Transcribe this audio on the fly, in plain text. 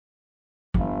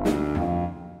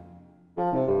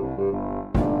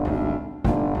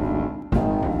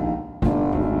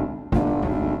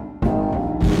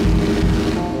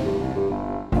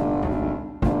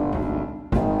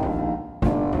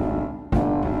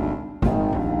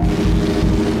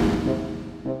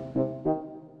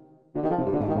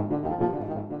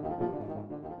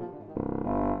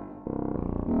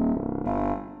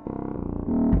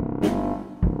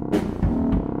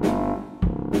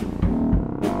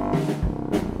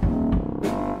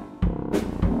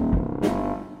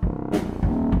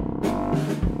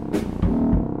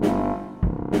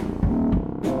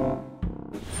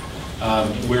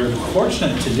We're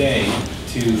fortunate today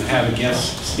to have a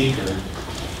guest speaker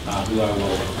who I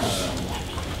will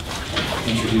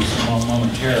introduce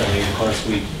momentarily. Of course,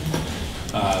 we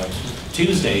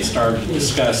Tuesday started to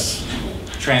discuss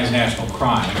transnational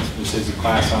crime. This is a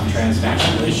class on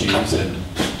transnational issues, and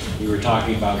we were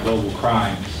talking about global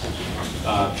crime.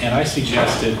 And I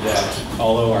suggested that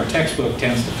although our textbook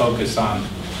tends to focus on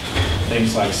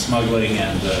things like smuggling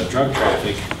and drug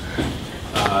traffic,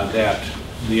 that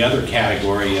the other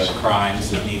category of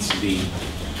crimes that needs to be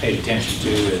paid attention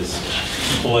to is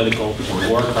political or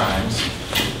war crimes.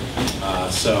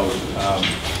 So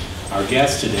our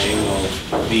guest today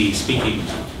will be speaking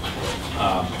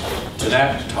to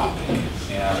that topic.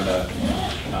 And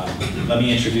let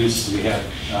me introduce, we have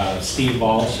Steve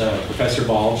Balch. Professor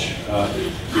Balch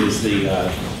is the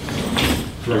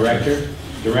director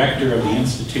of the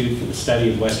Institute for the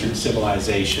Study of Western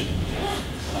Civilization.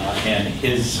 And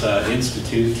his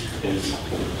institute is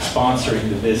sponsoring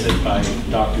the visit by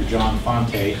Dr. John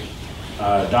Fonte.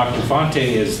 Dr. Fonte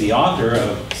is the author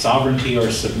of Sovereignty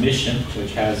or Submission,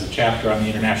 which has a chapter on the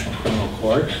International Criminal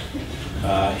Court.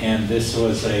 And this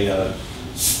was a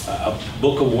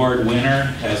book award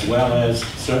winner, as well as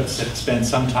spent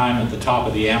some time at the top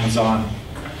of the Amazon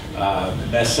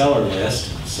bestseller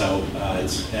list. So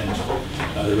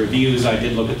the reviews, I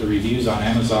did look at the reviews on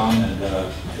Amazon, and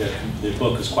the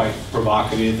book is quite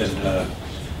provocative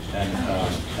and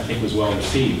I think was well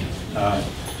received.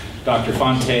 Dr.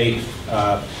 Fonte,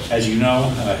 as you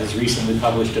know, has recently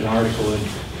published an article in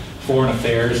Foreign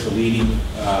Affairs, the leading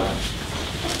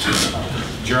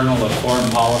journal of foreign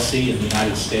policy in the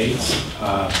United States.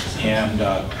 And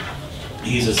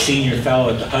he's a senior fellow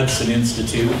at the Hudson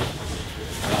Institute.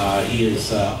 He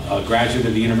is a graduate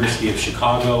of the University of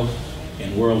Chicago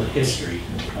in world history.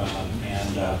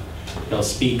 And he'll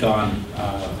speak on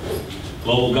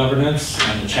global governance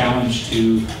and the challenge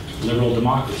to liberal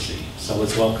democracy. So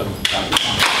let's welcome Dr.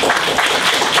 Fonte.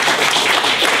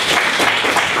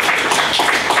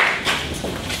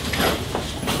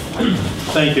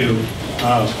 Thank you.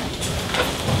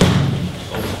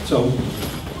 So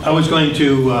I was going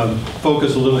to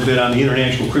focus a little bit on the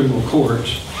International Criminal Court,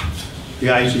 the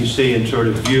ICC, and sort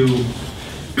of view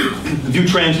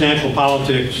transnational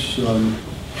politics and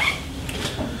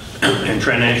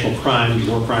transnational crimes,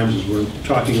 war crimes as we're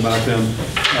talking about them,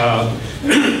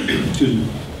 excuse me,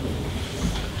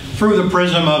 through the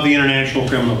prism of the International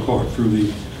Criminal Court, through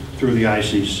the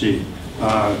ICC.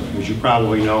 As you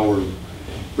probably know or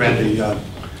read, the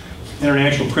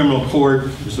International Criminal Court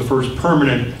is the first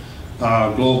permanent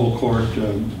global court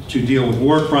to deal with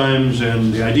war crimes,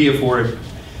 and the idea for it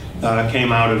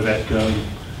came out of at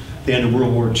the end of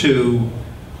World War II,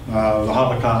 the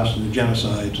Holocaust and the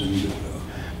genocides, and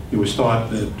it was thought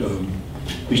that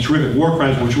these terrific war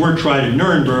crimes, which were tried in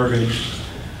Nuremberg,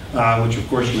 which of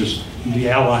course was the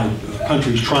Allied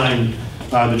countries trying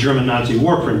the German Nazi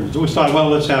war criminals, it was thought, well,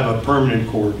 let's have a permanent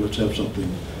court, let's have something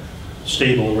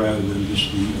stable rather than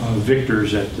just the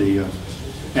victors at the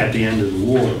end of the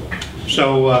war.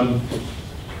 So I'm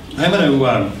going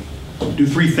to do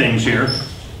three things here.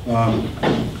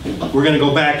 We're going to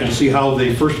go back and see how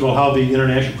first of all, how the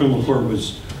International Criminal Court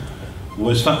was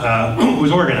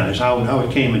organized, how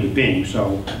it came into being.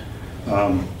 So,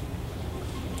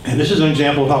 and this is an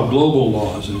example of how global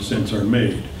laws, in a sense, are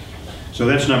made. So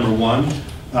that's number one.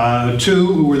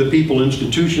 Two, who were the people,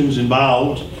 institutions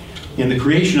involved in the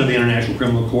creation of the International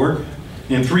Criminal Court.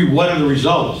 And three, what are the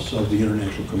results of the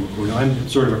International Criminal Court? Now, I'm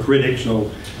sort of a critic,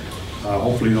 so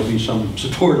hopefully there'll be some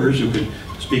supporters who can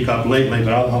speak up lately,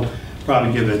 but I'll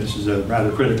probably give it, this is a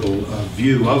rather critical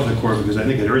view of the court, because I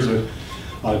think there is a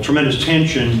tremendous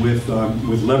tension with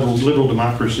liberal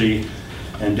democracy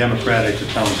and democratic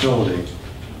accountability.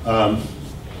 The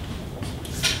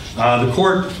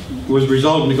court was the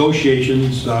result of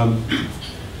negotiations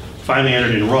finally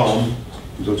entered in Rome,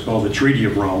 what's called the Treaty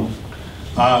of Rome.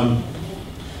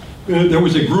 There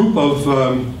was a group of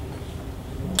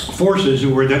forces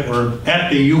that were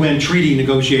at the UN treaty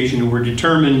negotiation who were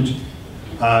determined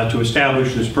to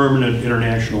establish this permanent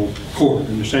international court.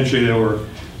 And essentially there were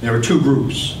two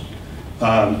groups.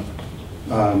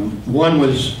 One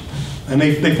was, and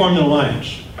they formed an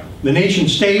alliance. The nation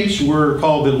states were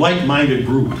called the like-minded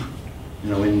group,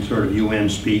 in sort of UN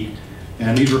speak.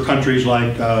 And these were countries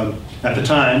like, at the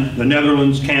time, the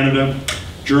Netherlands, Canada,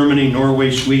 Germany, Norway,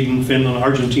 Sweden, Finland,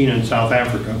 Argentina, and South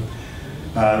Africa.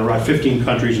 There were about 15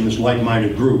 countries in this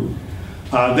like-minded group.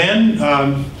 Then,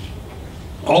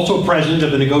 also present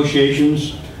at the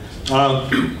negotiations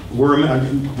were a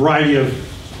variety of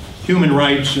human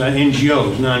rights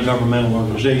NGOs, non-governmental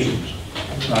organizations,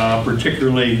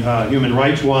 particularly Human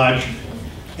Rights Watch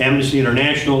Amnesty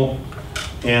International,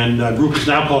 and a group is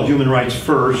now called Human Rights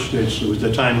First. It was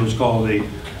the time it was called the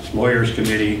Lawyers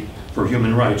Committee for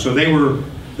Human Rights. So they were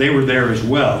there as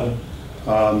well.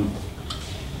 And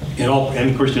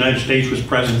of course, the United States was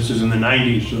present. This is in the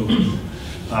 90s, so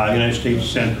the United States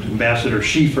sent Ambassador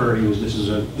Schieffer. This is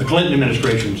the Clinton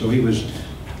administration, so he was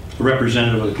the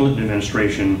representative of the Clinton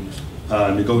administration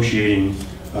negotiating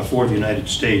for the United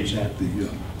States at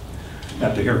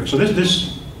the hearing. So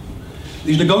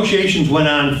these negotiations went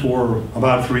on for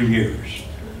about 3 years,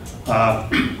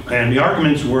 and the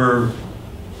arguments were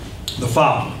the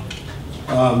following.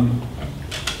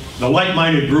 The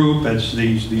like-minded group, that's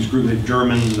these groups, the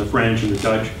Germans, the French, and the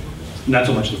Dutch, not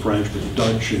so much the French, but the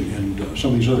Dutch and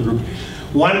some of these other groups,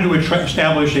 wanted to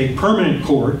establish a permanent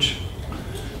court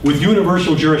with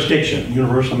universal jurisdiction.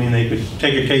 Universal, I mean they could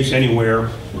take a case anywhere,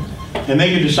 and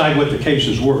they could decide what the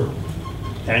cases were.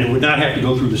 And it would not have to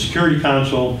go through the Security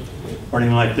Council or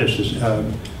anything like this.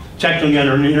 Technically,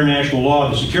 under international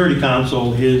law, the Security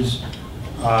Council is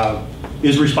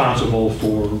responsible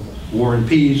for war and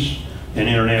peace and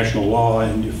international law,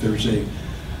 and if there's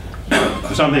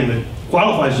something that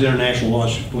qualifies as international law,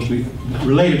 is supposed to be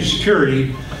related to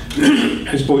security,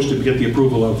 is supposed to get the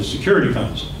approval of the Security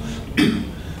Council.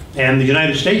 And the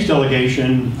United States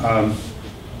delegation,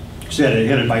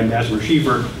 headed by Ambassador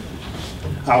Schieffer,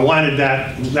 wanted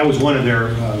that was one of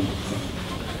their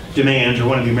demands, or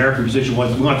one of the American positions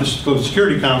was, we want this to go to the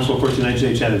Security Council. Of course, the United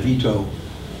States had a veto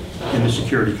in the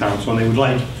Security Council, and they would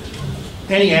like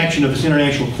any action of this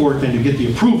international court then to get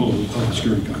the approval of the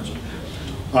Security Council.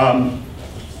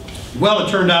 Well, it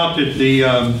turned out that the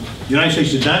United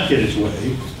States did not get its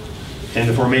way in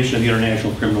the formation of the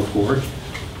International Criminal Court.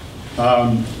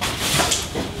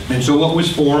 And so what was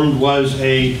formed was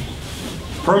a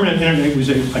permanent, it was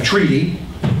a treaty.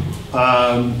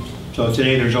 So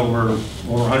today there's over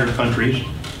 100 countries.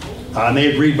 And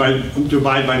they agreed to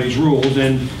abide by these rules.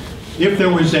 And if there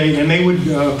was and they would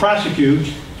prosecute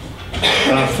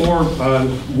for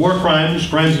war crimes,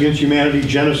 crimes against humanity,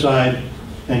 genocide,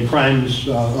 and crimes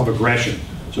of aggression.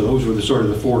 So those were the sort of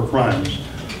the 4 crimes.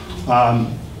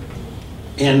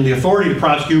 And the authority to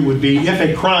prosecute would be if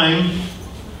a crime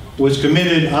was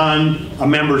committed on a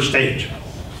member state,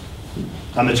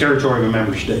 on the territory of a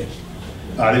member state.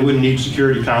 They wouldn't need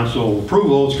Security Council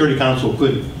approval. The Security Council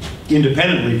could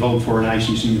independently vote for an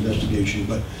ICC investigation,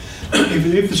 but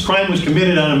if this crime was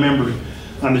committed on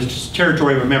the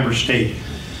territory of a member state,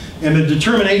 and the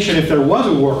determination if there was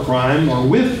a war crime or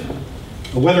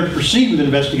whether to proceed with an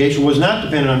investigation was not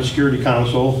dependent on the Security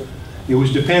Council. It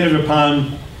was dependent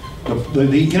upon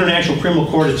the International Criminal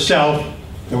Court itself.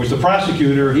 There was the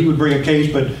prosecutor, he would bring a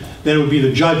case, but then it would be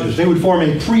the judges. They would form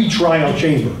a pre-trial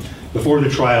chamber before the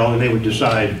trial, and they would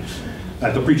decide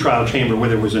at the pre-trial chamber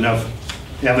whether there was enough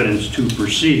evidence to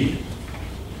proceed.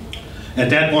 At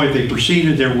that point, if they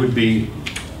proceeded, then there would be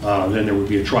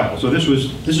a trial. So this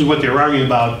is what they were arguing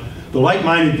about. The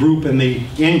like-minded group and the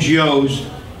NGOs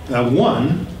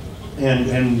won,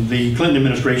 and the Clinton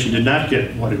administration did not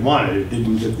get what it wanted. It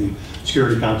didn't get the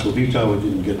Security Council veto. It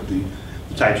didn't get the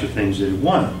types of things that it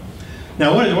wanted.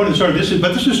 Now,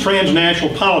 this is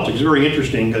transnational politics. It's very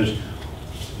interesting because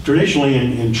traditionally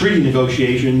in treaty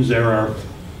negotiations, the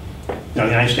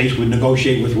United States would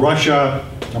negotiate with Russia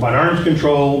about arms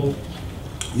control.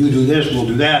 You do this, we'll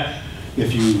do that.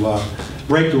 If you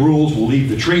break the rules, we'll leave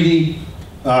the treaty.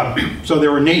 So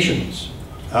there were nations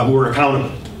who were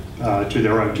accountable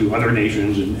to other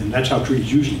nations, and that's how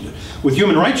treaties usually do. With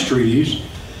human rights treaties,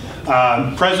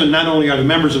 present not only are the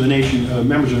members of the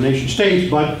nation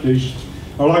states, but there's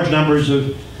large numbers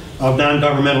of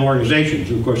non-governmental organizations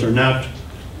who, of course, are not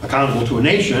accountable to a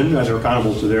nation; they're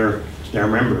accountable to their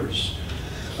members.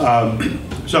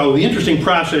 So the interesting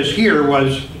process here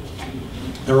was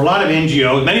there were a lot of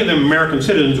NGOs, many of them American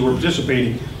citizens, who were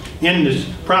participating in this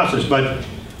process, but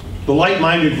the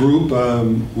like-minded group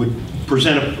would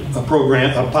present a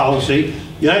program, a policy.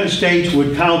 The United States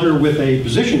would counter with a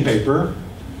position paper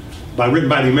written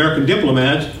by the American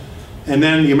diplomats, and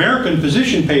then the American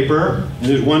position paper, and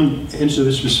there's one instance of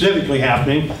this specifically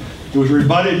happening, it was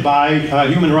rebutted by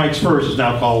Human Rights First. It's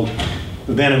now called,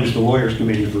 then it was the Lawyers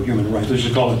Committee for Human Rights. Let's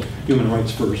just call it Human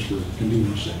Rights First for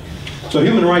convenience sake. So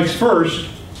Human Rights First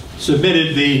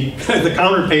submitted the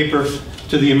counter paper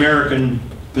to the American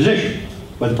position,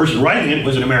 but the person writing it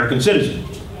was an American citizen.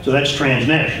 So that's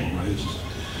transnational, right?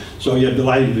 So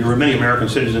there were many American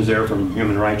citizens there from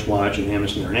Human Rights Watch and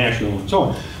Amnesty International and so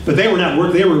on. But they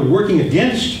were working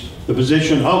against the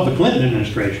position of the Clinton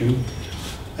administration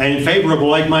and in favor of a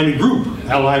like-minded group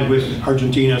allied with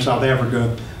Argentina, South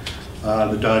Africa,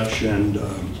 the Dutch, and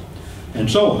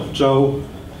so on. So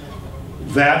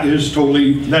That is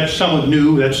totally, that's somewhat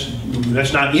new.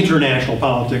 That's not international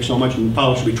politics so much in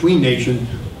politics between nations,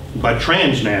 but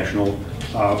transnational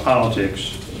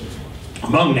politics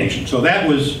among nations. So that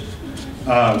was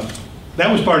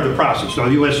part of the process. So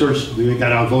the U.S. they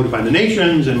got outvoted by the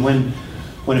nations, and when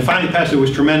it finally passed, there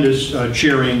was tremendous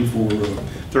cheering for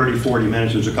 30, 40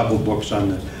 minutes. There's a couple of books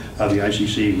on how the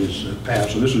ICC was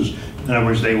passed. So this was, in other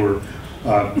words, they were,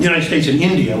 the United States and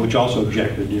India, which also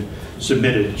objected,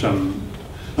 submitted some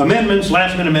amendments,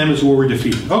 last-minute amendments, were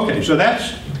defeated. Okay, so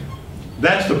that's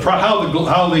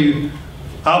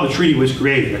how the treaty was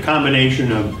created, a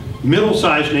combination of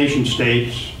middle-sized nation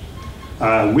states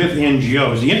with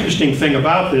NGOs. The interesting thing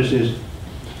about this is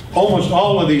almost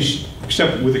all of these,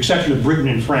 with the exception of Britain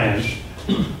and France,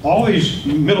 all these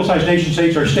middle-sized nation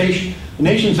states are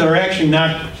nations that are actually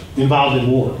not involved in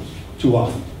war too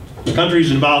often. The countries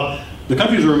who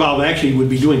are involved actually would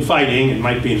be doing fighting and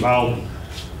might be involved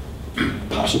in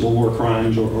possible war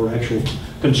crimes or actual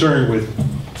concern with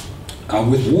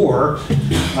war,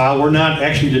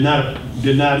 did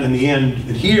not in the end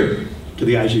adhere to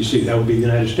the ICC. That would be the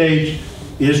United States,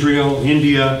 Israel,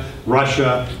 India,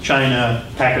 Russia, China,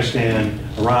 Pakistan,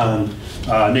 Iran,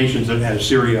 nations that have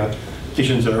Syria,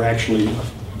 nations that are actually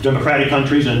democratic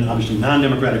countries and obviously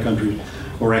non-democratic countries.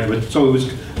 So it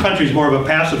was countries more of a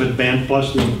pacifist band,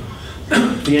 plus the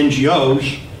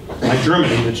NGOs, like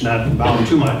Germany, that's not involved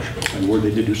too much, and where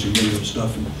they did do some negative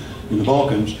stuff in the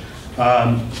Balkans,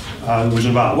 was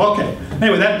involved. Well, okay.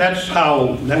 Anyway, that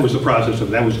was the process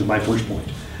that was my first point.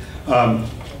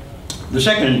 The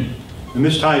second, and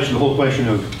this ties to the whole question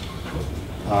of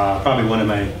probably one of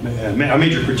a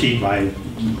major critique by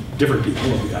different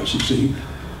people of the ICC,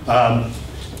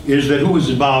 is that who was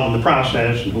involved in the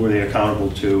process and who were they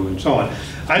accountable to and so on.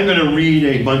 I'm going to read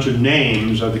a bunch of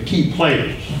names of the key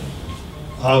players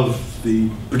of the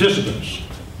participants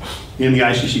in the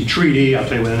ICC treaty. I'll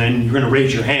tell you, and then you're going to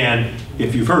raise your hand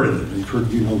if you've heard of it. You've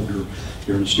heard,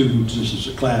 you're a student. This is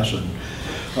a class on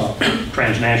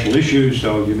transnational issues,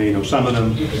 so you may know some of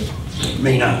them,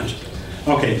 may not.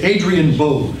 Okay, Adrian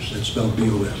Bose, that's spelled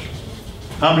B-O-S.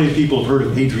 How many people have heard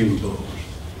of Adrian Bose?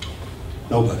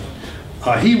 Nobody.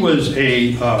 He was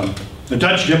a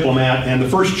Dutch diplomat and the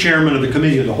first chairman of the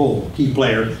Committee of the Whole, key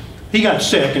player. He got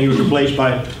sick and he was replaced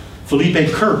by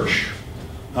Philippe Kirsch.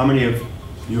 How many of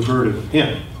you have heard of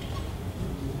him?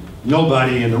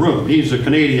 Nobody in the room. He's a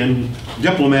Canadian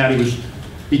diplomat.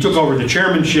 He took over the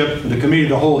chairmanship of the Committee of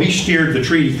the Whole. He steered the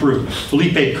treaty through,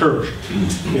 Philippe Kirsch.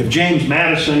 If James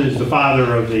Madison is the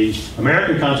father of the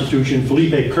American Constitution,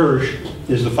 Philippe Kirsch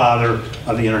is the father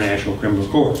of the International Criminal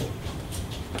Court.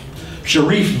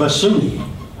 Sharif Bassouni.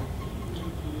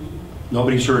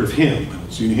 Nobody's heard of him. I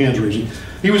don't see any hands raising.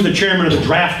 He was the chairman of the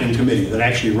drafting committee that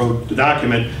actually wrote the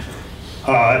document.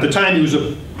 At the time, he's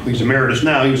emeritus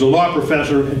now. He was a law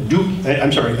professor at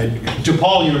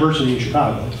DePaul University in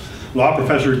Chicago. Law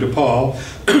professor at DePaul.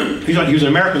 He was an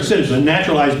American citizen,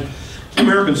 naturalized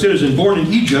American citizen, born in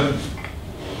Egypt.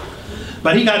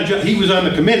 But he was on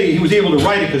the committee. He was able to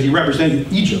write it because he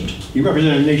represented Egypt. He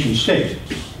represented a nation state.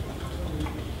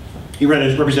 He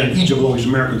represented Egypt, although he's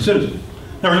an American citizen.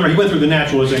 Now remember, he went through the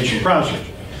naturalization process.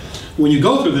 When you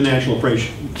go through the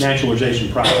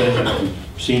naturalization process, as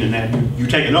you've seen in that, you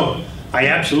take an oath. I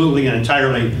absolutely and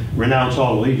entirely renounce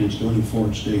all allegiance to any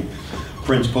foreign state,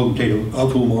 prince, potentate,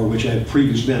 of whom or which had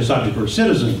previously been a subject or a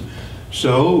citizen.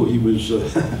 So he was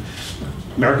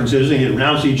American citizen. He had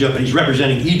renounced Egypt, and he's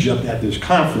representing Egypt at this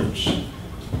conference.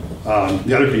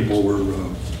 The other people were,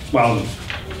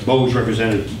 Bose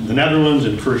represented the Netherlands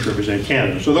and Kirsch represented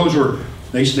Canada. So those were,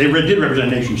 they did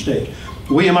represent nation states.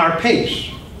 William R.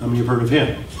 Pace, how many have heard of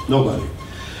him? Nobody.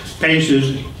 Pace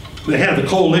is the head of the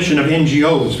coalition of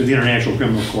NGOs for the International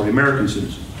Criminal Court, American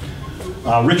citizen.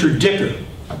 Richard Dicker,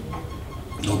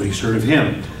 nobody's heard of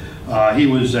him. He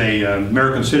was an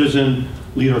American citizen,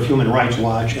 leader of Human Rights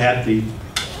Watch at the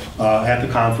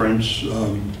conference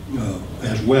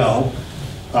as well.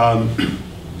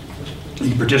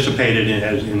 He participated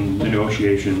in the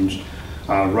negotiations,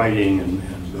 writing, and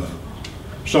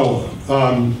so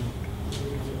on.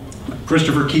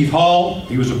 Christopher Keith Hall,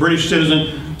 he was a British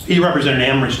citizen. He represented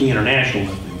Amnesty International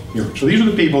in Europe. So these are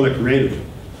the people that created it.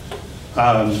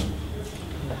 Now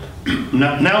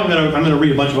I'm going to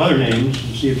read a bunch of other names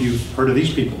to see if you've heard of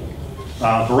these people.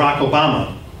 Barack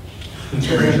Obama,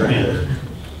 raise your hand.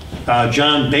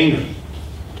 John Boehner,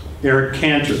 Eric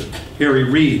Cantor, Harry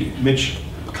Reid, Mitch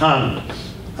McConnell,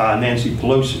 Nancy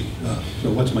Pelosi. So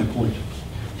what's my point?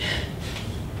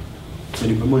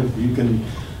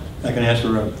 I can ask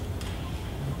for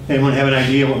anyone have an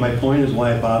idea what my point is,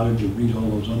 why I bothered to read all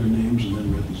those other names and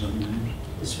then read these other names?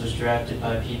 This was drafted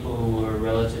by people who were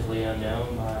relatively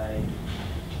unknown by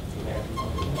the American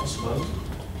public, I suppose.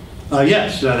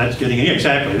 Yes, that's getting it.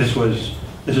 Exactly. This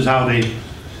is how the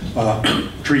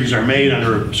treaties are made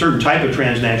under a certain type of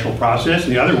transnational process.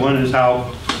 The other one is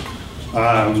how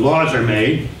laws are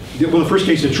made. Well, the first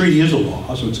case, the treaty is a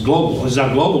law, so it's global. This is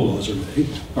how global laws are made,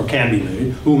 or can be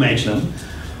made, who makes them.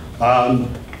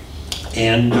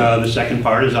 And the second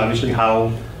part is obviously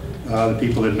how the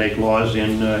people that make laws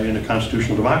in a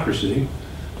constitutional democracy,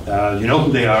 you know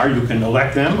who they are. You can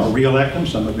elect them or re-elect them.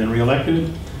 Some have been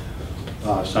re-elected.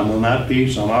 Some will not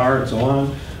be, some are, and so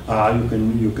on.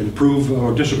 You can approve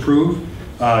or disapprove.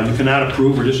 You cannot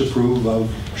approve or disapprove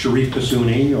of Sharif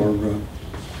Kassouni or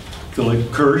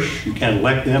Philip Kirsch. You can't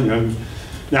elect them.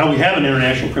 Now we have an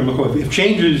International Criminal Court. If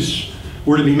changes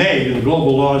were to be made in the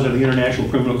global laws of the International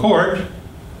Criminal Court,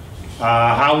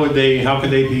 how could they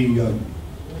be,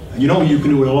 you know you can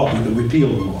do with a law, you can repeal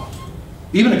a law.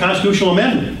 Even a constitutional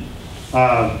amendment,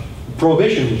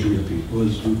 prohibition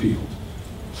was repealed.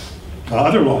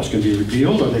 Other laws can be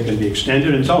repealed or they can be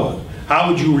extended and so on. How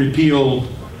would you repeal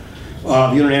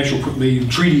the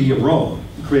Treaty of Rome,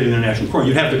 create an international court?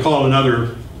 You'd have to call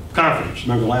another conference.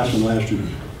 Remember, the last one lasted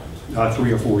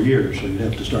 3 or 4 years, so you'd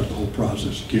have to start the whole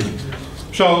process again.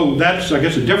 So that's, I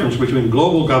guess, the difference between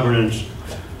global governance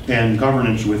and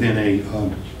governance within a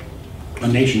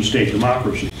nation-state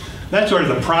democracy. That's sort of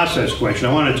the process question.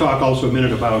 I want to talk also a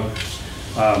minute about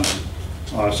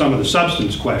some of the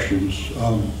substance questions.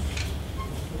 A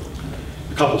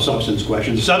couple of substance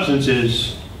questions. The substance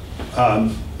is,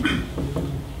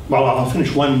 well, I'll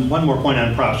finish one more point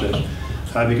on process,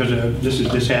 because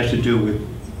this has to do with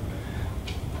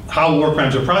how war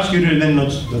crimes are prosecuted, and then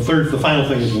the final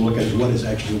thing is we'll look at what is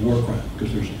actually a war crime,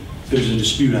 because there's a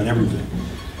dispute on everything.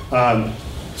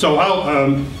 So how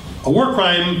a war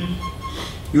crime,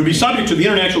 you would be subject to the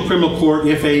International Criminal Court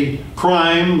if a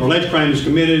crime or alleged crime is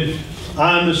committed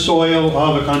on the soil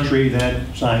of a country that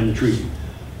signed the treaty.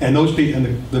 And those people,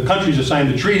 and the countries that signed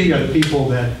the treaty are the people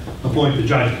that appoint the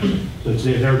judges.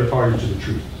 They're the parties to the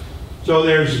treaty. So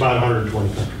there's about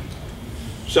 120 countries.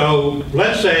 So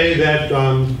let's say that,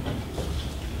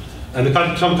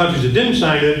 some countries that didn't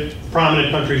sign it,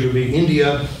 prominent countries would be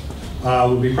India,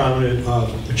 would be prominent,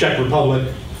 the Czech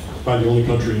Republic, probably the only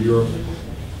country in Europe.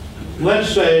 Let's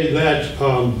say that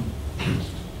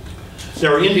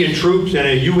there are Indian troops and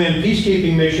a UN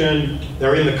peacekeeping mission.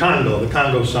 They're in the Congo. The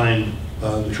Congo signed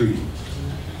the treaty.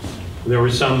 There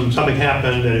was something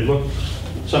happened, and it looked.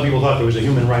 Some people thought there was a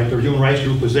human rights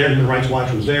group was there. Human Rights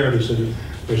Watch was there. They said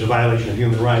there's a violation of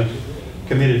human rights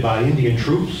committed by Indian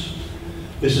troops.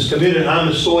 This is committed on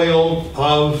the soil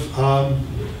of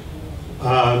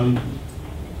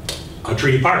a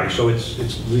treaty party, so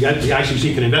the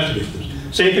ICC can investigate this.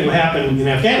 Same thing would happen in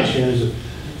Afghanistan.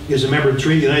 Is a member of the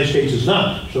treaty. The United States is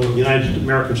not. So if the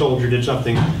American soldier did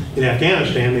something in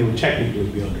Afghanistan, they would technically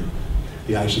be under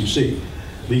the ICC.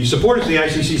 The supporters of the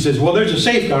ICC says, well, there's a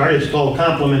safeguard. It's called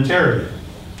complementarity,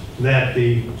 that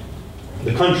the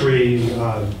country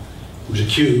who's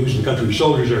accused, the country whose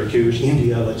soldiers are accused,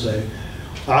 India, let's say,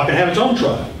 can have its own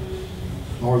trial,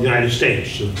 or the United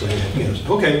States, let's say,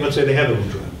 Afghanistan. Okay, let's say they have their own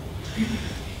trial.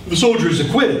 The soldier is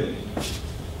acquitted.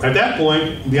 At that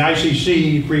point, the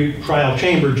ICC pre-trial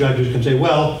chamber judges can say,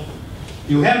 well,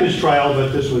 you had this trial,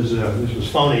 but this was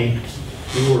phony.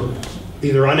 You were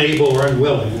either unable or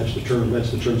unwilling. That's the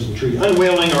terms of the treaty.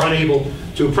 Unwilling or unable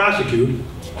to prosecute.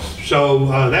 So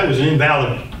that was an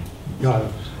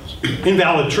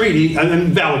invalid treaty, an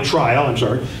invalid trial. I'm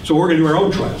sorry. So we're going to do our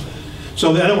own trial.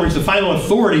 So in other words, the final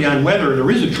authority on whether there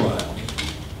is a trial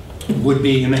would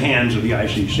be in the hands of the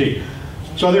ICC.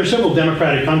 So there are several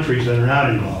democratic countries that are not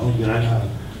involved.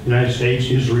 United States,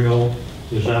 Israel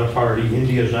is not a party.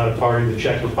 India is not a party. The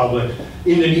Czech Republic.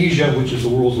 Indonesia, which is the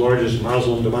world's largest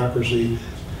Muslim democracy,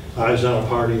 is not a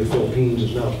party. The Philippines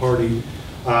is not a party.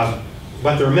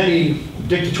 But there are many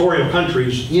dictatorial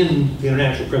countries in the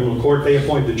International Criminal Court. They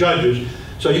appoint the judges.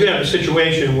 So you have a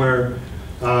situation where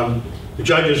the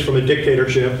judges from a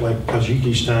dictatorship like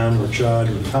Tajikistan or Chad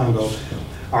or the Congo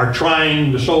are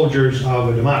trying the soldiers of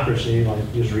a democracy like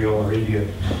Israel or India,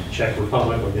 Czech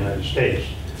Republic or the United States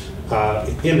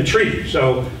in the treaty.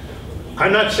 So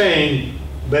I'm not saying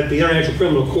that the International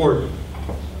Criminal Court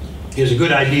is a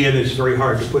good idea that's very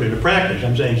hard to put into practice.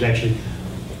 I'm saying it's actually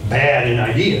bad in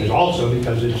ideas also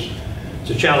because it's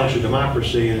a challenge to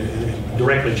democracy and it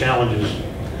directly challenges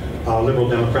liberal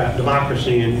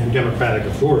democracy and democratic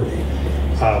authority.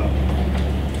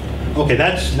 Okay,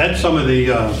 that's some of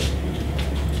the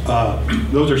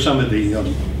those are some of the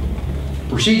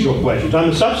procedural questions. On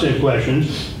the substantive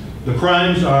questions, the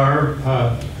crimes are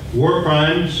war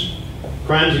crimes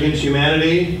crimes against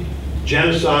humanity,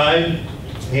 genocide,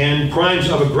 and crimes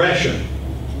of aggression,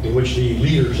 in which the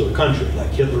leaders of the country, like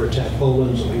Hitler attacked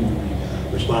Poland, so he would be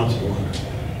responsible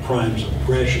for crimes of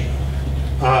aggression.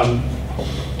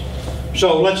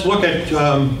 So let's look at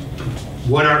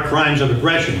what are crimes of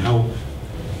aggression. How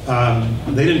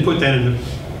they didn't put that in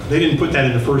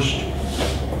the first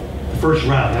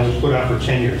round. That was put out for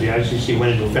 10 years. The ICC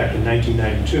went into effect in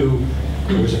 1992.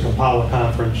 There was a Kampala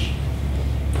conference,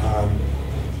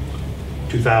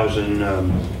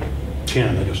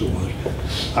 2010, I guess it was.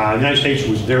 The United States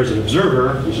was there as an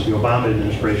observer. This is the Obama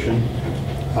administration,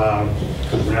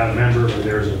 because we're not a member, but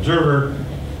there as an observer.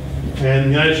 And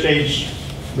the United States,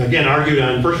 again, argued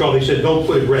on, first of all, they said, don't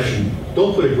put aggression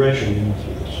into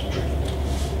this treaty,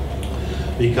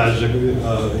 because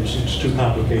it's too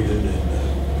complicated.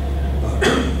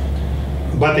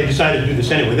 But they decided to do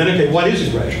this anyway. Then, okay, what is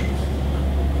aggression?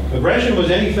 Aggression was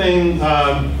anything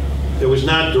that was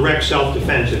not direct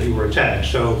self-defense if you were attacked.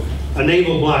 So a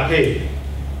naval blockade,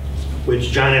 which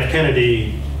John F.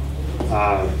 Kennedy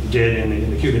did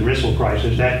in the Cuban Missile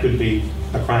Crisis, that could be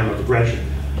a crime of aggression.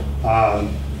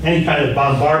 Any kind of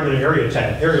bombardment or aerial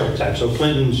attack, so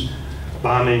Clinton's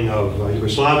bombing of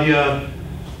Yugoslavia,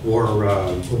 or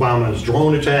Obama's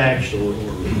drone attacks, or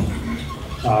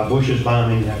Bush's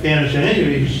bombing in Afghanistan, any of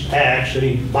these acts,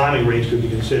 any bombing raids could be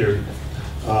considered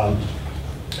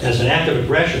as an act of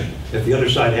aggression if the other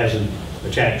side hasn't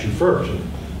attacked you first. And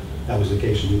that was the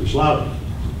case in Yugoslavia.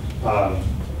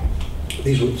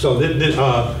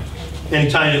 Any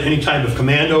type of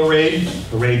commando raid,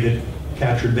 a raid that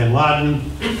captured bin Laden,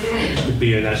 could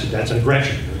be that's an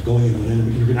aggression. You're going into an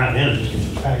enemy. You're not an enemy,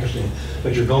 it's Pakistan,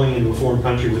 but you're going into a foreign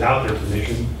country without their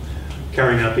permission,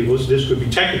 carrying out people. This could be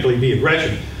technically be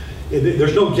aggression.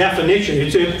 There's no definition.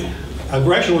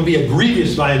 Aggression would be a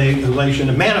grievous violation,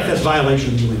 a manifest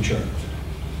violation of the UN Charter.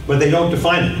 But they don't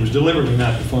define it. It was deliberately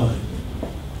not defined.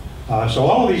 So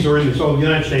all of these are in the, so the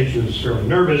United States was fairly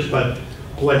nervous, but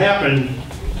what happened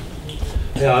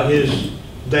is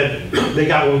that they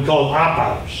got what we call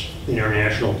opt-outs in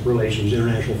international relations,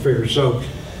 international affairs. So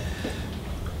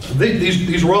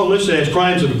these were all listed as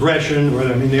crimes of aggression, or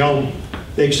I mean, they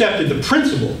accepted the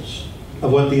principles of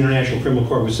what the International Criminal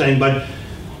Court was saying, but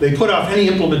they put off any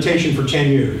implementation for 10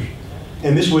 years.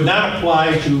 And this would not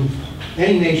apply to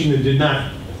any nation that did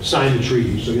not sign the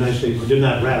treaty, so the United States did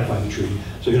not ratify the treaty.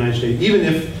 So the United States, even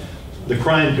if the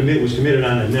crime was committed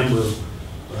on a member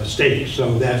state,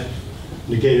 so that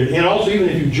negated, and also even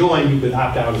if you join, you could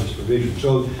opt out of this provision.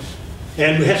 So,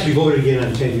 and it has to be voted again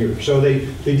in 10 years. So they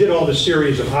did all this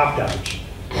series of opt-outs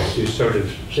to sort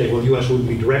of say, well, the U.S. wouldn't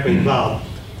be directly involved.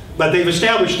 But they've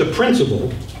established the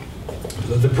principle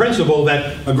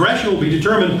that aggression will be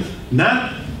determined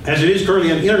not as it is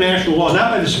currently under international law, not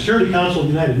by the Security Council of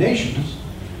the United Nations,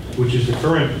 which is the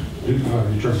current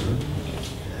determiner,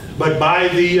 but by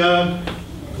the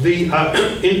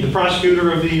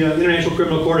prosecutor of the International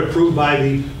Criminal Court, approved by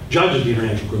the judge of the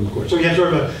International Criminal Court. So you have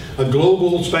sort of a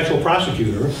global special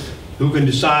prosecutor who can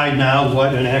decide now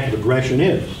what an act of aggression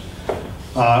is.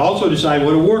 Also decide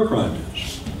what a war crime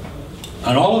is.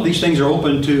 And all of these things are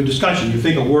open to discussion. You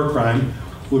think a war crime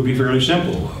would be fairly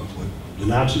simple, what the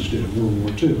Nazis did in World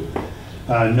War II.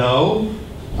 No.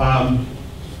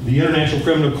 The International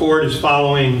Criminal Court is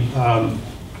following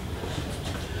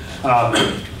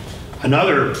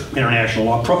another international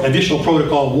law, Additional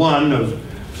Protocol 1 of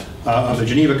the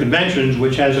Geneva Conventions,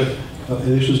 which has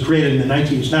this was created in the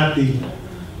it's not the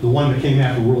one that came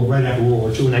right after World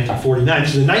War II in 1949.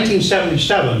 This is in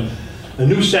 1977, a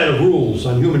new set of rules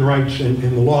on human rights and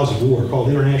the laws of war called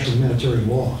International Humanitarian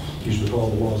Law, usually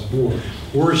called the laws of war,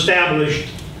 were established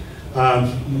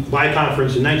by a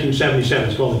conference in 1977.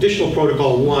 It's called Additional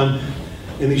Protocol 1.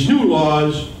 And these new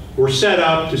laws were set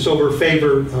up to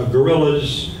favor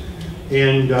guerrillas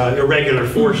and irregular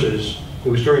forces. It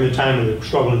was during the time of the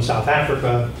struggle in South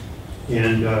Africa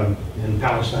and in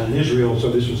Palestine and Israel.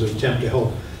 So this was an attempt to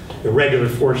help irregular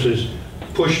forces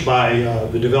pushed by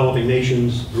the developing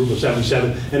nations, Group of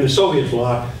 77, and the Soviet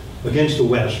bloc against the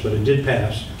West, but it did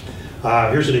pass.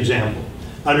 Here's an example.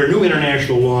 Under new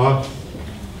international law,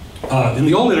 in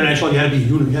the old international law, you had to be in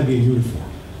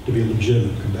uniform to be a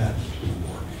legitimate combatant in the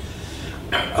war.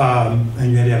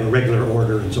 And you had to have a regular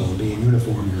order and so on, be in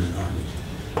uniform, you're in the army.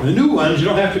 And the new ones, you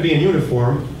don't have to be in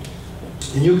uniform,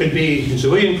 and you can be in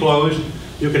civilian clothes,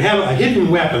 you can have a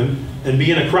hidden weapon and be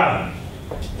in a crowd.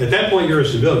 At that point, you're a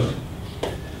civilian.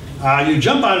 You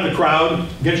jump out of the crowd,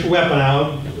 get your weapon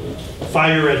out,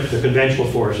 fire at the conventional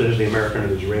forces, the American or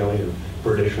the Israeli or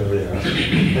British over there.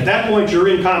 At that point, you're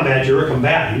in combat, you're a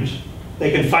combatant. They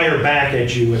can fire back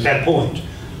at you at that point.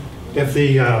 If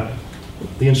the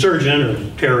the insurgent or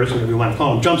terrorist, whatever you want to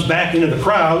call him, jumps back into the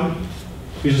crowd.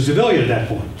 He's a civilian at that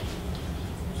point.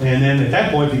 And then at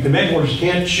that point, the command orders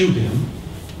can't shoot him.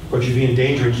 Of course, you'd be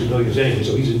endangering civilians anyway,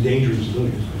 so he's endangering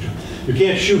civilians. You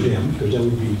can't shoot him, because that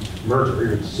would be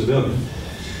murder, it's a civilian.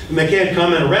 And they can't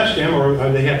come and arrest him, or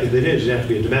they have to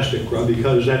be a domestic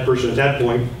because that person at that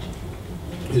point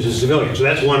is a civilian. So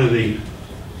that's one of the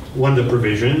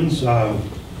provisions. I'll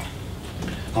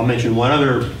mention one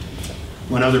other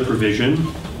provision.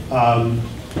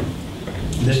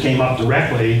 This came up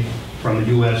directly from the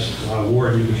U.S.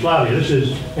 war in Yugoslavia.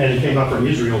 And it came up from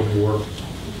Israel's war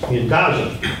in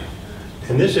Gaza.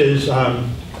 And this is,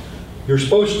 you're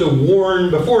supposed to warn,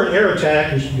 before an air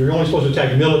attack, you're only supposed to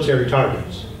attack military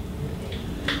targets.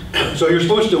 So you're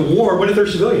supposed to warn, what if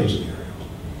there's civilians in the area?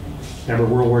 Remember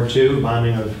World War II,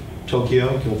 bombing of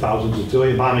Tokyo, killed thousands of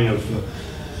civilians, bombing of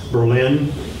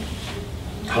Berlin,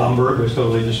 Hamburg was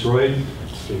totally destroyed.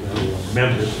 So you don't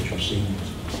remember it, but you've seen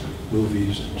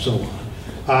movies and so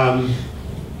on.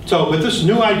 So with this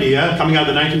new idea coming out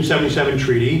of the 1977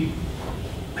 treaty,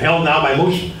 held now by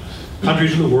most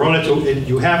countries in the world,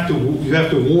 you have to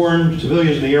warn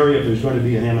civilians in the area if there's going to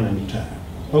be an imminent attack.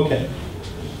 Okay.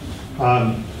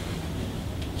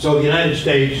 So the United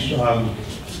States,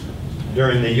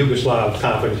 during the Yugoslav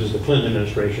conferences, the Clinton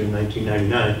administration in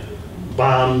 1999,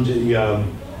 bombed the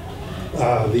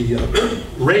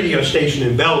radio station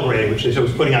in Belgrade, which they said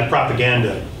was putting out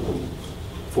propaganda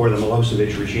for the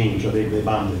Milosevic regime. So they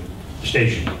bombed the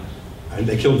station, and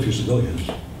they killed a few civilians.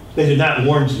 They did not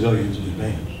warn civilians in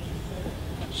advance.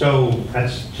 So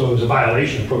it was a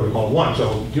violation of Protocol 1.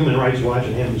 So Human Rights Watch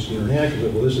and Amnesty International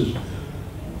said, well, this is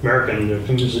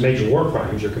this is major war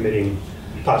crimes. You're committing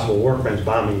possible war crimes,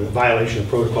 bombing, the violation of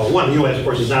Protocol 1. The U.S., of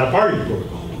course, is not a party to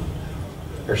Protocol 1.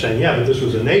 They're saying, yeah, but this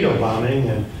was a NATO bombing,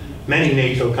 and many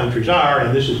NATO countries are,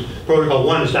 and this is, Protocol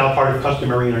 1 is now part of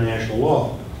customary international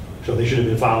law. So they should have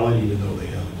been following, even though the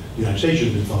United States should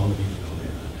have been following, even though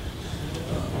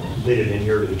they didn't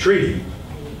adhere to the treaty.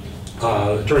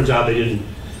 It turns out they didn't.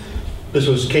 This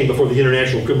came before the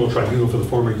International Criminal Tribunal for the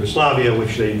former Yugoslavia,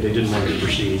 which they didn't want to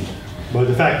proceed. But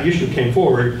the fact the issue came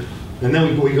forward, and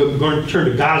then we're going to turn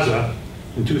to Gaza.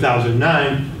 In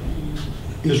 2009,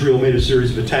 Israel made a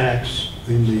series of attacks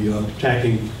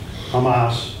attacking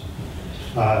Hamas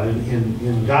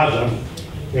in Gaza,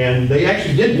 and they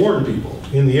actually did warn people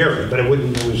in the area, but there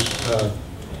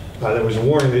was a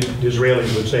warning that the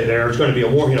Israelis would say there's going to be a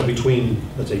war, between,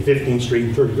 let's say, 15th Street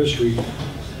and 35th Street.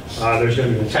 There's going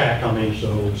to be an attack coming,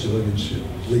 so civilians should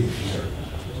leave there.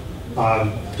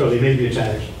 So they made the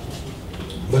attacks.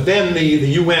 But then the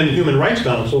UN Human Rights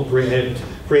Council created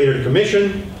a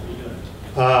commission.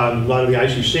 A lot of the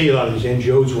ICC, a lot of these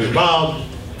NGOs were involved.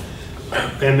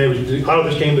 And out of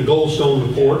this came the Goldstone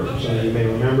report, some of you may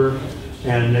remember.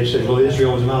 And they said, well,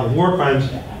 Israel was involved in war crimes.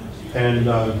 And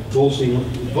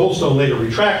Goldstone later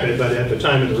retracted it, but at the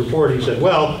time of the report he said,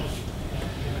 well,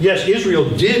 yes, Israel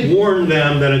did warn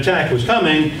them that an attack was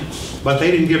coming, but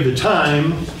they didn't give the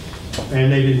time,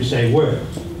 and they didn't say where.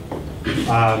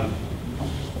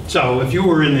 So if you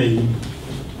were the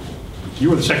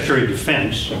Secretary of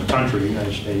Defense of the country, the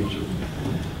United States, or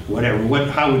whatever,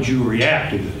 how would you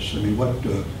react to this? I mean,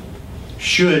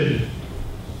 should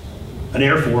an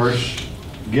Air Force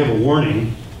give a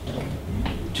warning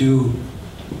to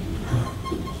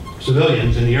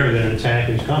civilians in the area that an attack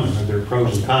is coming? Are there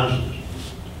pros and cons?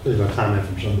 There's a comment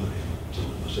from somebody.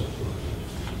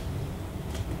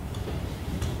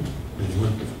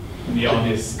 The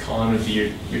obvious con would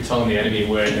be you're telling the enemy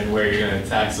where you're going to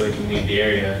attack so they can leave the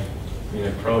area. I mean,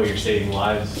 a pro, you're saving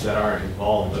lives that aren't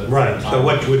involved. But right, so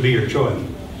what would be your choice?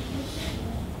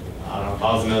 I don't know, if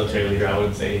I was a military leader, I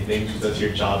wouldn't say anything, because that's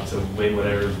your job to win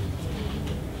whatever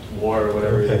war or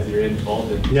whatever it is you're involved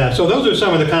in. Yeah, so those are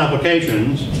some of the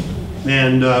complications.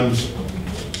 And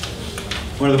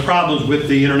one of the problems with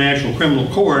the International Criminal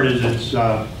Court is it's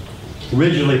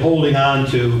originally holding on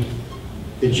to,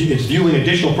 it's viewing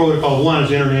additional Protocol 1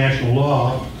 as international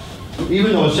law,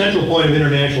 even though a central point of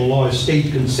international law is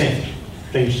state consent.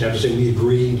 States have to say, we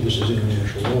agree, this is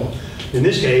international law. In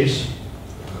this case,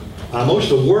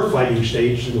 most of the war-fighting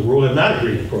states in the world have not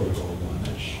agreed to Protocol 1.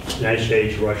 That's the United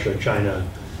States, Russia, China,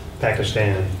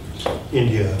 Pakistan,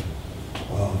 India,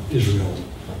 Israel,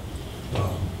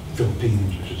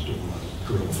 Philippines, which is doing a lot of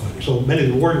guerrilla fighting. So many of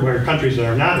the war countries that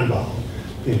are not involved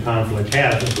in conflict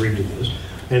have agreed to this.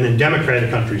 And then democratic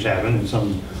countries haven't, and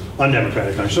some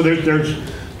undemocratic countries. So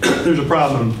there's a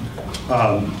problem.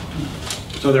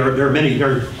 So there are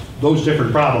those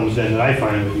different problems then that I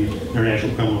find with the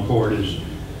International Criminal Court is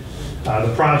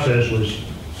the process was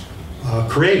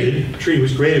created, the treaty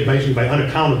was created basically by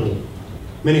unaccountable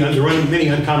there are many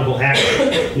uncountable acts.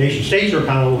 Nation states are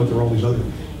accountable, but there are all these other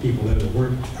people that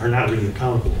are not really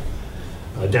accountable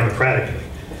democratically.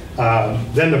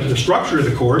 Then the structure of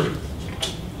the court,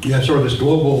 you have sort of this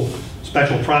global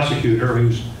special prosecutor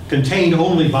who's contained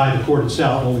only by the court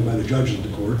itself, only by the judges of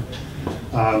the court.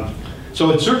 So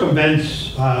it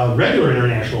circumvents regular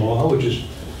international law, which is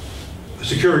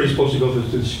security is supposed to go through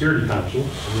the Security Council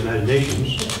of the United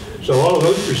Nations. So all of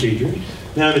those procedures.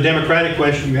 Now, the democratic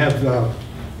question, you have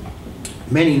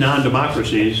many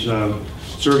non-democracies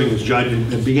serving as judge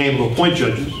and being able to appoint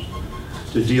judges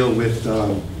to deal with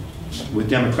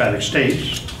democratic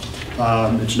states.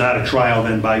 It's not a trial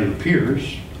then by your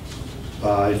peers.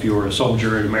 If you're a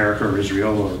soldier in America or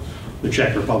Israel or the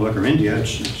Czech Republic or India,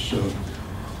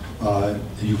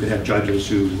 you could have judges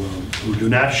who do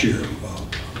not share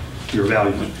your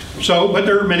values. So, but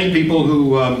there are many people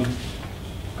who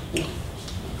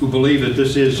believe that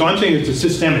this is, so I'm saying it's a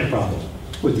systemic problem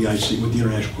with the IC, with the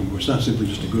International Criminal Court. It's not simply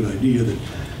just a good idea that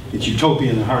it's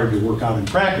utopian and hard to work out in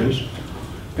practice.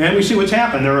 And we see what's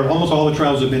happened. Almost all the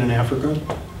trials have been in Africa.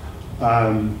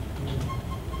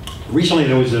 Recently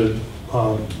there was a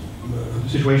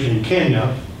situation in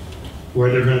Kenya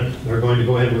where they're going to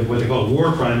go ahead with what they call a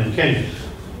war crime in Kenya.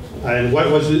 And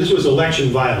this was election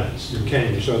violence in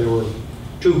Kenya. So there were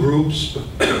two groups,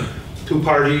 two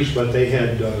parties, but they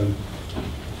had,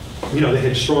 they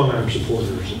had strong armed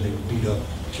supporters and they would beat up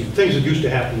things that used to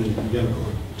happen in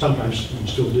sometimes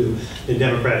still do in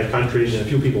democratic countries, and a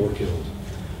few people were killed,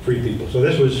 3 people. So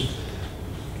this was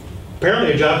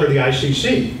apparently a job for the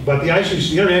ICC, but the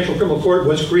ICC, the International Criminal Court,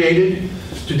 was created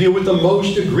to deal with the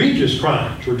most egregious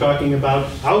crimes. We're talking about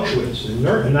Auschwitz and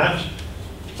not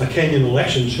a Kenyan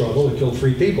election struggle that killed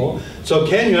 3 people. So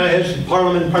Kenya, has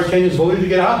Parliament, part Kenyans voted to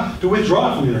get out, to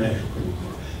withdraw from the International Criminal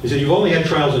Court. They said, you've only had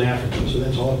trials in Africa, so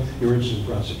that's all you're interested in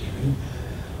prosecuting.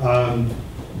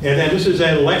 And then this is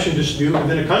an election dispute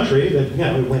within a country that,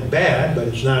 it went bad, but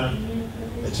it's not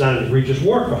an egregious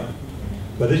war crime.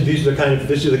 But these are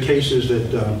the cases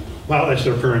that, that's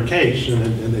their current case, and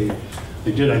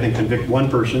they did, I think, convict 1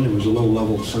 person. It was a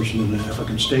low-level person in an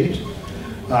African state.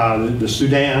 The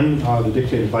Sudan, the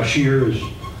dictator Bashir,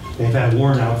 they've had a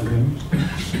warrant out for him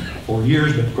for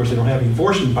years, but of course they don't have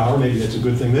enforcement power. Maybe that's a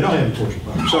good thing. They don't have enforcement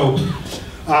power. So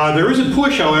there is a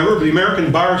push, however, the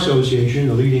American Bar Association,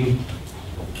 the leading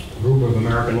group of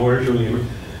American lawyers,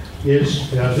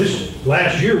 this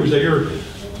last year was the year.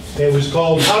 It was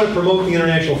called How to Promote the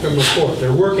International Criminal Court.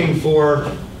 They're working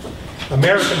for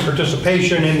American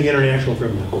participation in the International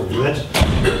Criminal Court. So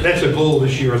that's a goal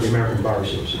this year of the American Bar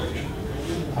Association.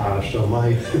 So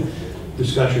my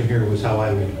discussion here was how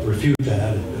I would refute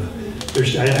that.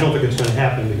 I don't think it's going to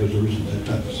happen because there isn't that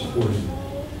type of support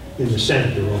in the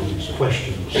Senate. There are all these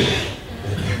questions.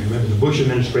 And remember, the Bush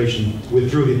administration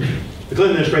withdrew the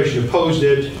Clinton administration opposed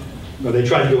it. But they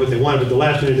tried to do what they wanted, but the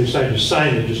last minute they decided to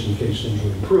sign it just in case things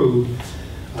would improve.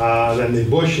 Then the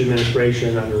Bush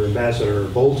administration under Ambassador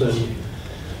Bolton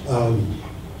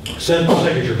sent the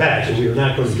signature back, said we are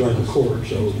not going to join the court,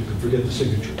 so you can forget the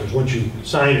signature. Because once you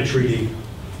sign a treaty,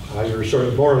 you're sort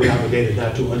of morally obligated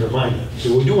not to undermine it.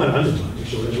 So we do want to undermine it,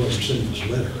 so that's why we're sending this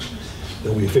letter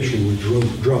that we officially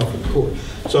withdraw from the court.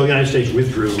 So the United States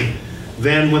withdrew.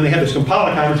 Then when they had this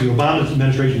Kampala conference, the Obama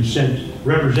administration sent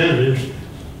representatives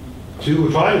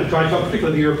to try to talk,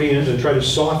 particularly the Europeans, and try to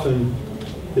soften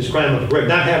this crime of rape,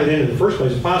 not have it in the first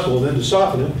place if possible, and then to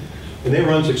soften it. And they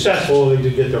were unsuccessful. They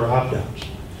did get their opt-outs.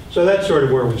 So that's sort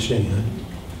of where we stand.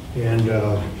 And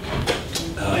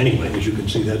anyway, as you can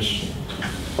see, that's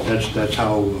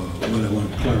how what I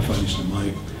want to clarify is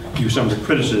my view, some of the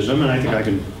criticism, and I think I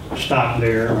can stop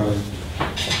there.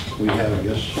 We have, I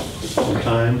guess, some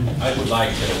time. I would like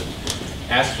to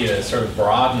ask you to sort of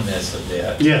broaden this a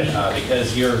bit. Yes.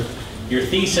 Because your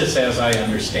thesis, as I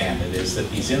understand it, is that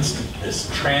this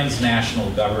transnational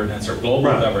governance or global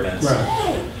governance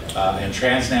and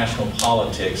transnational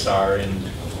politics are in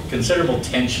considerable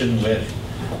tension with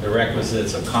the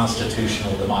requisites of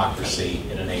constitutional democracy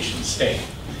in a nation state.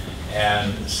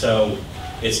 And so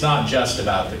it's not just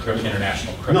about the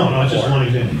international criminal court. No, it's just one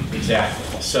example.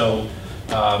 Exactly. So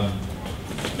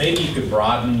maybe you could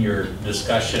broaden your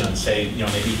discussion and say,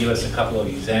 maybe give us a couple of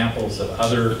examples of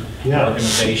other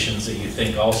organizations that you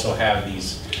think also have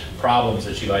these problems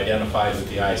that you identified with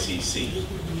the ICC.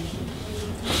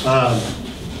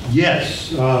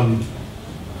 Yes.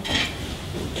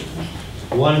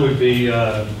 One would be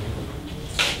the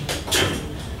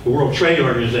World Trade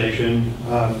Organization.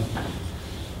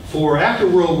 After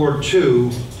World War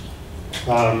II,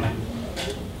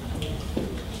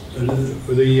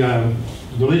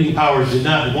 the leading powers did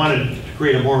not want to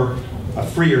create a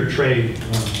freer trade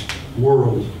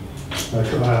world.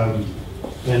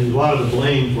 And a lot of the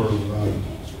blame for,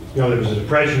 there was a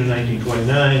depression in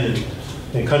 1929,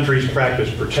 and countries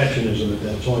practiced protectionism at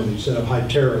that point. They set up high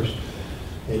tariffs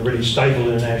and really stifled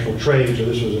international trade, so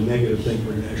this was a negative thing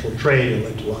for international trade. It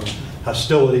led to a lot of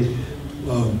hostility.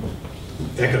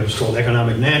 It's called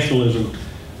economic nationalism.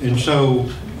 And so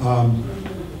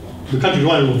the countries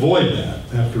wanted to avoid that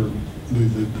after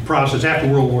the process. After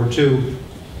World War II,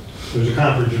 there was a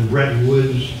conference in Bretton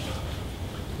Woods,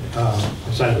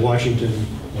 outside of Washington,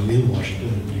 in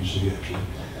Washington, D.C. actually,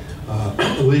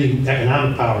 leading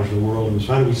economic powers of the world. And it was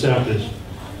finally we set up this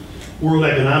world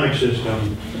economic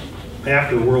system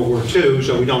after World War II,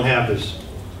 so we don't have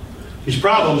these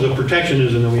problems of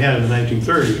protectionism that we had in the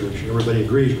 1930s, which everybody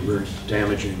agrees were very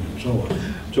damaging and so on.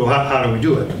 So how do we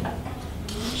do it?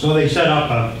 So they set up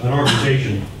an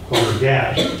organization called the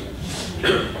GATT,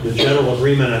 the General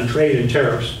Agreement on Trade and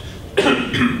Tariffs.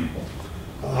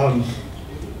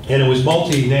 And it was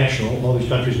multinational, all these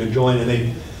countries could join,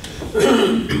 and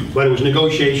but it was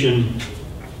negotiation,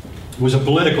 it was a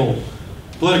political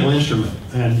instrument,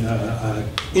 and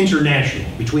international,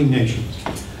 between nations.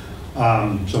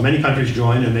 So many countries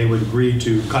joined, and they would agree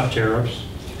to cut tariffs.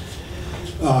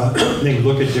 They would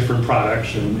look at different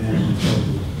products, and so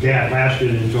GATT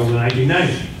lasted until the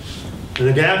 1990s. And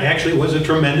the GATT actually was a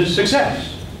tremendous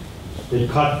success. It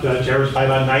cut tariffs by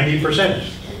about 90%.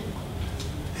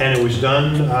 And it was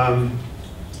done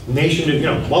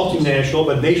multinational,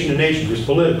 but nation to nation, it was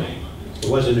political. It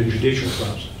wasn't a judicial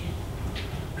process.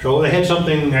 So they had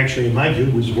something, actually, in my view,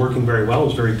 was working very well. It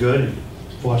was very good. It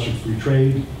fostered free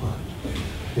trade.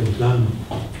 It was done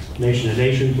nation to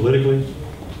nation, politically.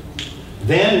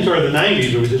 Then, in sort of the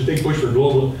 90s, there was this big push for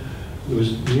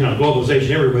globalization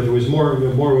everywhere, but there was more of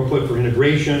a push for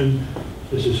integration.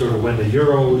 This is sort of when the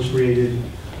euro was created.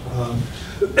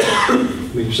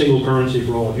 We have single currency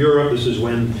for all of Europe. This is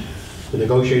when the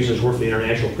negotiations were for the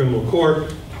International Criminal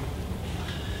Court.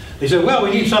 They said, well,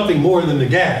 we need something more than the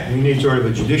GATT. We need sort of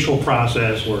a judicial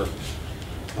process where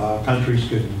countries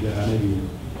could, maybe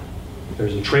if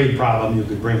there's a trade problem, you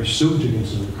could bring a suit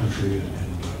against another country and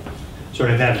sort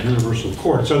of have a universal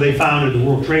court. So they founded the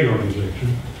World Trade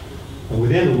Organization. And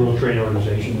within the World Trade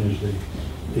Organization is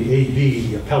the AD,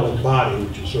 the appellate body,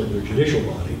 which is sort of their judicial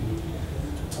body.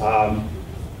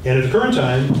 And at the current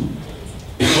time,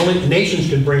 only nations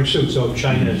can bring suits. So if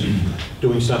China is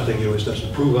doing something the U.S. doesn't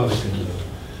approve of,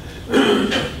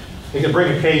 it can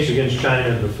bring a case against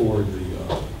China before the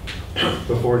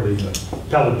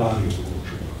appellate body of the World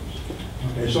Trade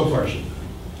Organization. Okay, so far so good.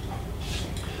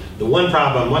 The one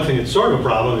thing that's sort of a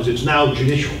problem is it's now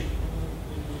judicial.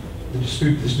 The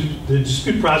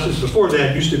dispute process before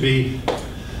that used to be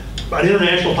about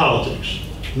international politics,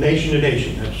 nation to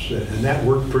nation, and that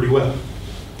worked pretty well.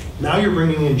 Now you're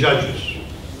bringing in judges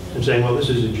and saying, well, this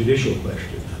is a judicial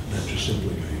question, not just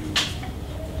simply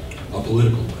a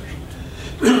political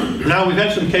question. Now we've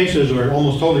had some cases that are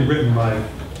almost totally written by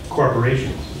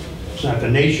corporations. It's not the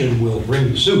nation will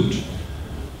bring the suit,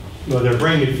 but they're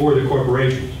bringing it for the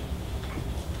corporations.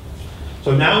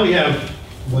 So now we have,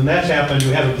 when that's happened,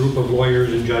 we have a group of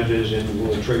lawyers and judges in the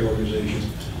World Trade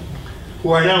Organization who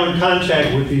are now in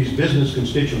contact with these business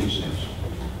constituencies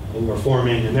who are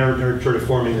forming, and they're sort of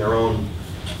forming their own,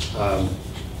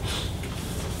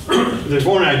 they're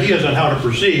forming ideas on how to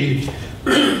proceed.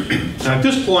 Now at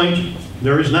this point,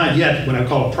 there is not yet what I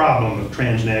call a problem of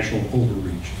transnational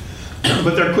overreach.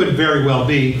 But there could very well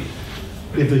be,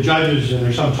 if the judges, and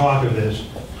there's some talk of this,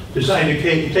 decide to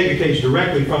take a case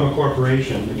directly from a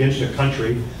corporation against a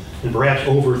country and perhaps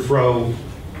overthrow,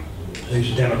 at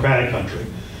least a democratic country,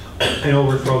 and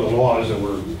overthrow the laws that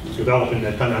were developed in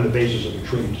that country on the basis of a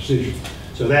trade decision.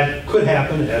 So that could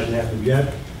happen. It hasn't happened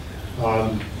yet.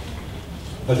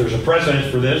 But there's a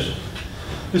precedent for this.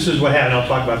 This is what happened. I'll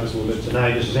talk about this a little bit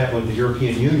tonight. This has happened with the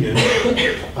European Union.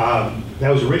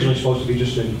 That was originally supposed to be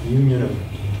just a union of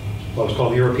what was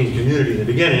called the European Community in the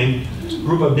beginning, a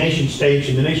group of nation states,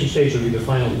 and the nation states would be the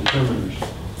final determiners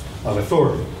of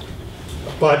authority.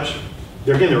 But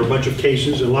there were a bunch of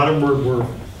cases, and a lot of them were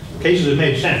cases that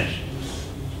made sense.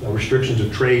 Restrictions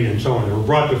of trade and so on. They were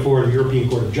brought before the European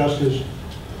Court of Justice,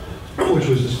 which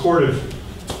was this court of,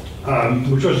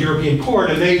 which was the European Court,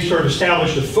 and they sort of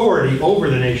established authority over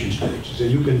the nation states. So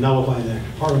you can nullify an act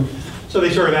of parliament. So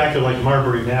they sort of acted like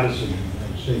Marbury Madison in the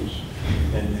United States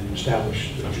and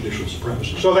established judicial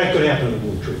supremacy. So that could happen in the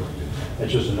World Trade Organization.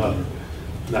 That's just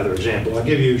another example.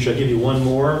 Should I give you one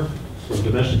more from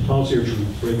domestic policy, or should we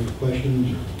break for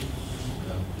questions?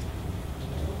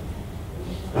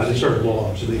 They sort of blow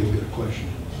off, so they will get a question.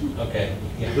 Okay.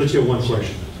 Yeah. Let's get one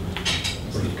question.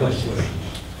 Or a couple questions.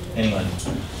 Anyone?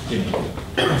 Jimmy?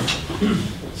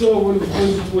 So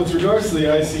with regards to the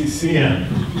ICC, Yeah.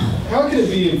 how can it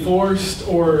be enforced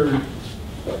or,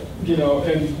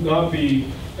 and not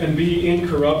be, and be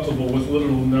incorruptible with little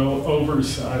or no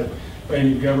oversight by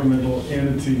any governmental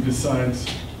entity besides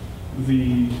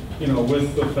the,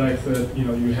 with the fact that,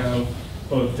 you have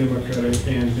both democratic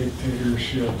and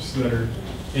dictatorships that are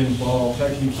involved? How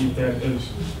can you keep that as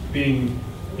being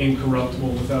incorruptible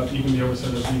without even the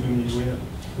oversight of even the UN?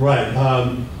 Right.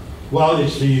 Well,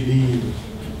 it's the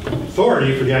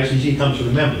authority for the ICC comes from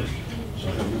the members. So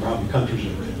I don't remember how many countries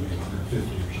there are in, maybe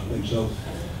 150 or something. So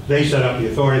they set up the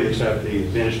authority, they set up the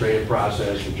administrative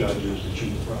process, the judges, the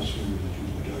chief prosecutor, the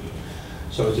chief judges.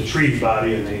 So it's a treaty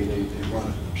body, and they run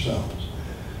it themselves.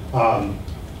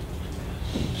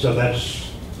 So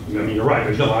that's, you're right,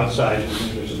 there's no outside,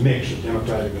 there's a mix of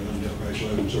democratic and undemocratic, so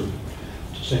I would sort of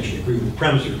essentially agree with the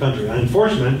premise of your country. On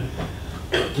enforcement,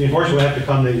 the enforcement would have to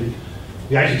come, the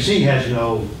ICC has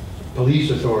no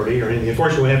police authority or anything. The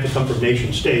enforcement would have to come from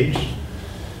nation states.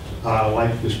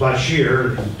 Like this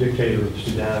Bashir, the dictator of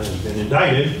Sudan, has been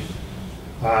indicted.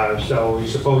 So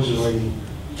he's supposedly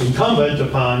incumbent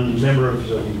upon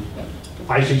members of the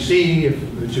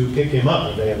ICC to pick him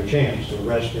up if they have a chance, to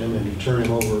arrest him and to turn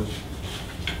him over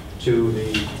to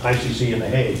the ICC in The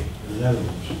Hague, in the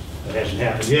Netherlands. That hasn't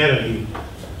happened yet, and he,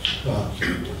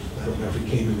 I don't know if he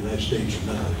came to the United States or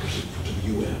not, because to the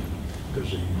UN, because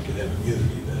he could have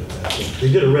immunity then. So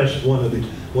they did arrest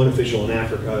one official in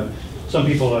Africa. Some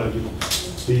people,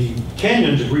 the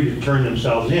Kenyans agreed to turn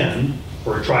themselves in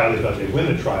for a trial. They thought they'd win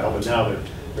the trial, but now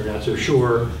they're not so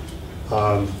sure.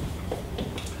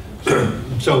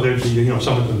 So there's,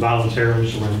 some of them voluntarily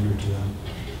surrendered to them.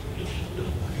 It's not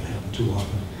going to happen too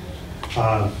often.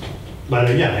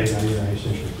 But yeah, I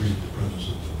essentially agree with the premise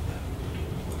of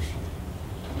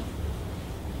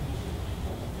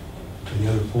that. Any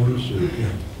other points?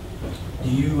 Yeah. Do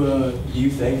you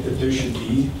think that there should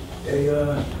be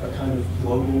a kind of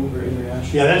global or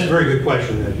international? Yeah, that's a very good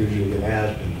question that usually get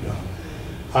asked. And,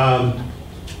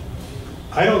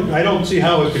 I don't see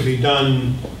how it could be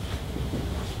done.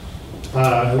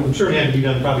 It would certainly have to be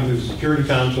done probably through the Security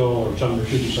Council or some. There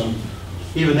should be some.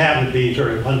 Even that would be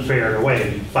sort of unfair in a way.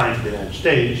 It'd be fine for the United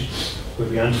States. It would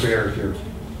be unfair if you're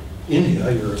India,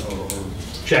 or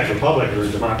Czech Republic, or a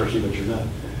democracy, but you're not.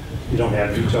 You don't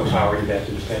have veto power. You have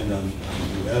to depend on the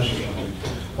U.S. or something.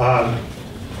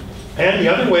 And the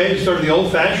other way, sort of the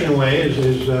old-fashioned way,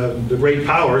 is the great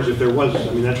powers. If there was,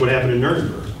 that's what happened in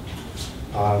Nuremberg,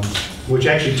 which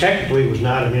actually technically was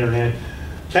not an internet.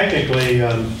 Technically,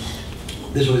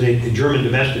 this was a German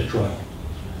domestic trial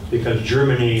because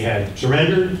Germany had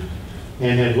surrendered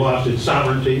and had lost its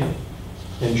sovereignty,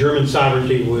 and German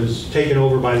sovereignty was taken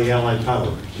over by the Allied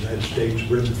powers. The United States,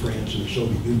 Britain, France, and the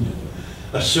Soviet Union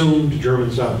assumed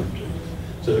German sovereignty.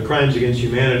 So the crimes against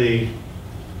humanity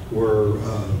were,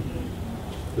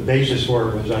 the basis for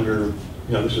it was under,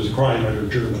 this was a crime under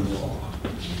German law.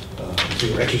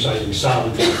 They were exercising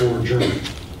sovereignty for Germany.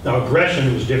 Now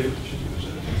aggression was different. It was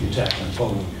the attack on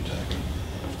Poland, the attack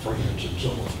on France, and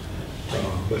so on.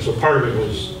 But so part of it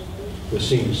was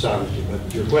seen as sovereignty.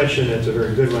 But your question, that's a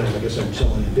very good one. I guess I'm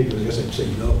somewhat ambiguous. I guess I'd say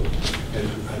no.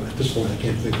 And at this point, I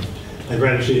can't think of it. I'd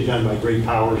rather see it done by great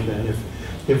powers than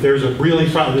if there's a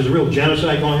real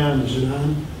genocide going on in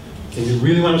Sudan, and you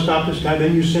really want to stop this guy,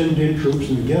 then you send in troops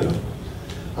and you get him.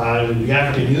 The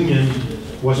African Union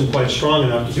wasn't quite strong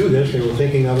enough to do this. They were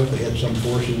thinking of it. They had some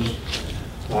forces.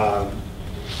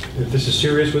 If this is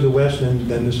serious with the West, then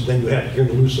you're going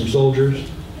to lose some soldiers.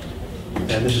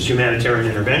 And this is humanitarian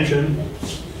intervention.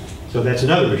 So that's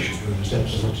another issue.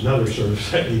 That's another sort of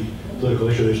political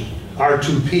issue. There's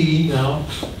R2P now,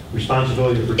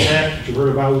 responsibility to protect, which you've heard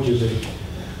about, which is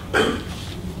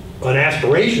an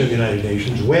aspiration of the United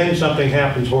Nations when something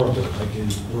happens horrible, like in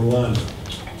Rwanda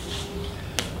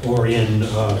or in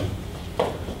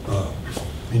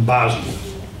Bosnia.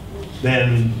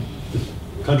 Then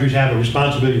the countries have a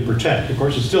responsibility to protect. Of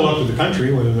course, it's still up to the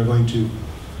country whether they're going to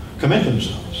commit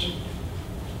themselves.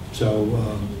 So,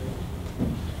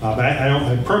 but I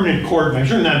don't, a permanent court, I'm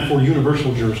certainly not for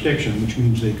universal jurisdiction, which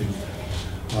means they can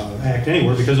act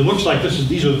anywhere, because it looks like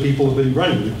these are the people who've been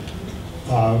running it.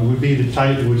 Would be the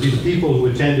people who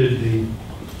attended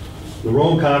the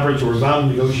Rome Conference or involved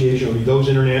in negotiation, would be those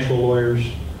international lawyers,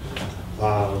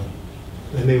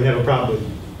 and they would have a problem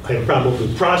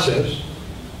with the process.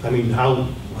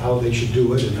 How they should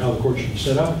do it and how the court should be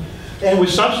set up, and with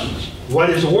substance. What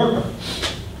is a war crime?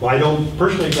 Well, I don't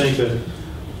personally think that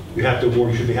you have to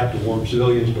warn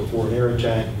civilians before an air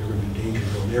attack. If you're going to endanger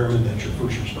your own airmen, that's your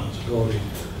first responsibility.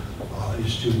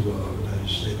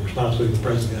 The responsibility of the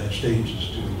President of the United States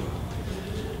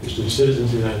is It's to the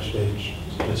citizens of the United States.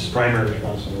 It's his primary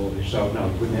responsibility. So no,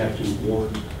 you wouldn't have to warn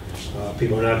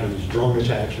people are not going to these drone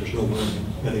attacks. There's no warning.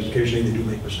 And occasionally they do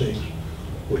make mistakes,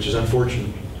 which is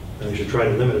unfortunate. And they should try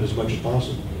to limit it as much as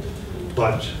possible.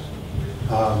 But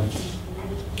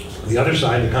the other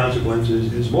side, the consequence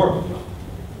is more of a problem.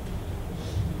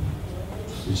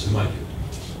 It's my view.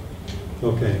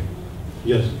 Okay.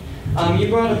 Yes. You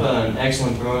brought up an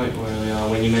excellent point earlier on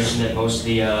when you mentioned that most of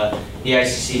the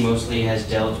ICC mostly has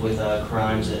dealt with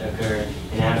crimes that occur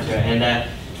in Africa, and that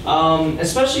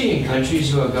especially in countries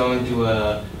who are going through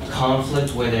a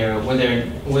conflict where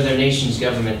their nation's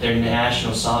government, their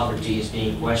national sovereignty is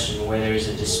being questioned, where there is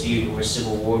a dispute or a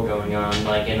civil war going on,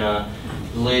 like in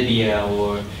Libya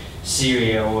or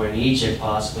Syria or in Egypt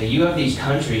possibly. You have these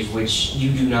countries which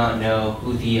you do not know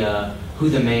who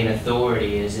the main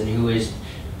authority is and who is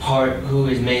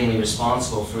mainly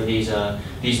responsible for these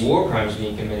war crimes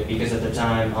being committed, because at the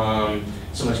time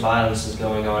so much violence is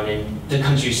going on and the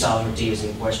country's sovereignty is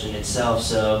in question itself.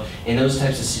 So in those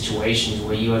types of situations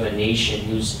where you have a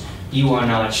nation you are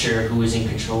not sure who is in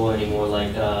control anymore,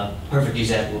 like perfect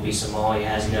example would be Somalia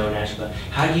has no national.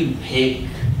 How do you pick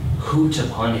who to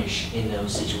punish in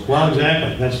those situations? Well,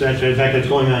 exactly. In fact, that's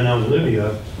going on now in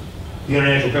Libya. The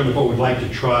International Criminal Court would like to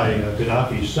try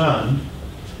Gaddafi's son,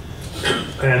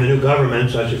 and the new government,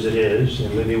 such as it is,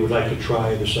 in Libya would like to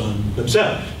try the son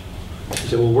themselves. They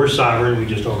said, well, we're sovereign, we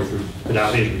just overthrew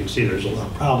Gaddafi. As you can see, there's a lot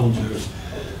of problems, there's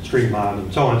street mob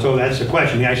and so on. So that's the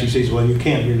question. The ICC says, well, you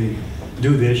can't really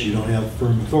do this, you don't have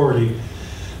firm authority.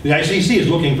 The ICC is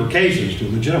looking for cases to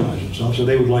legitimize itself, so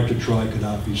they would like to try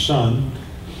Gaddafi's son.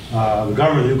 The new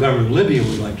government of Libya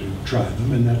would like to try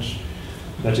them, and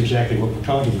that's exactly what we're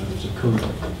talking about. It's occurring.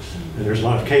 And there's a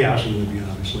lot of chaos in Libya,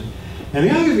 obviously. And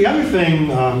the other thing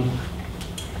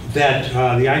that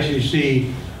the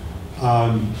ICC,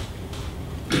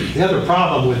 the other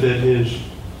problem with it is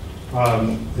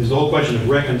the whole question of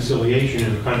reconciliation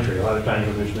in the country. A lot of times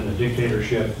when there's been a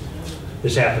dictatorship,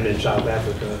 this happened in South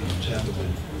Africa, it's happened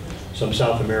in some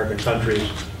South American countries.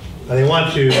 They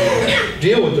want to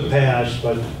deal with the past,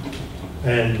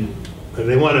 and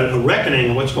they want a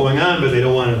reckoning of what's going on, but they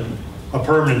don't want a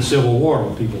permanent civil war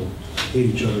where people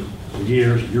hate each other for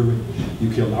years. You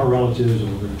killed our relatives,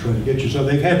 and we're going to try to get you. So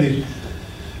they've had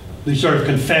these sort of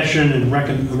confession and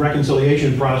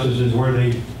reconciliation processes where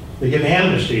they give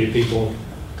amnesty to people.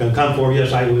 Can come forward,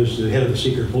 yes, I was the head of the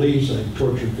secret police, I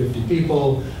tortured 50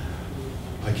 people,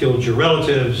 I killed your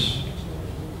relatives.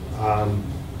 And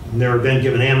they're then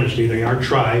given amnesty. They aren't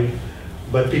tried,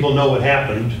 but people know what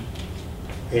happened,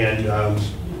 and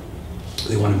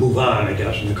they want to move on, I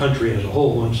guess. And the country as a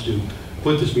whole wants to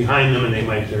put this behind them, and they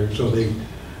might there. So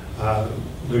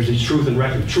there's these truth and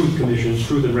reconciliation commissions,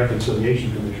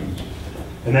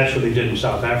 and that's what they did in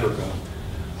South Africa.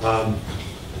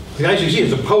 The ICC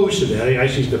is opposed to that. The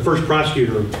ICC, the first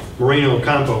prosecutor, Moreno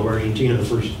Ocampo of Argentina, the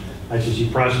first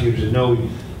ICC prosecutor, said no.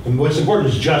 And what's important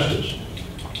is justice.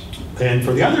 And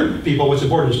for the other people, what's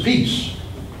important is peace.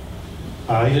 He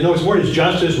said, no, what's important is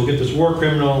justice. We'll get this war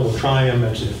criminal, we'll try him,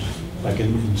 that's it. Like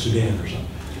in Sudan or something.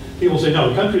 People say, no,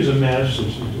 the country's a mess.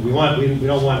 We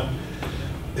don't want,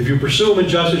 if you pursue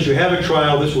injustice, you have a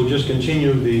trial, this will just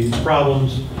continue the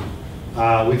problems.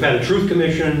 We've had a truth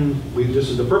commission.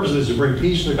 The purpose of this is to bring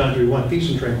peace to the country. We want peace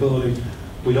and tranquility.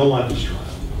 We don't want this trial.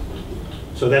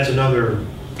 So that's another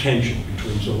tension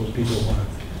between, so people want to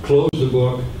close the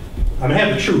book. I mean,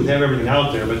 have the truth, have everything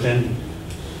out there, but then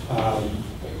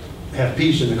have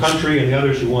peace in the country, and the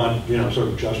others who want, sort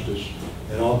of justice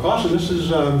at all costs. And this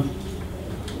is,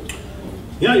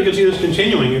 you can see this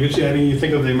continuing. You can see, you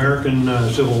think of the American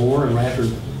Civil War and after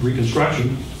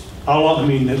Reconstruction. How long,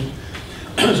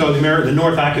 so the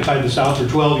North occupied the South for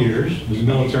 12 years. It was a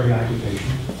military occupation.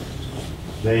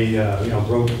 They,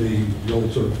 broke the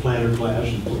old sort of planter class,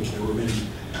 in which there were many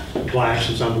blacks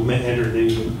and some who entered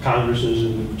the Congresses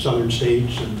in southern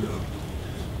states,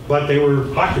 but they were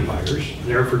occupiers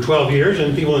there for 12 years,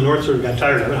 and people in the North sort of got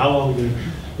tired of it. How long is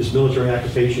this military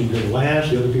occupation going to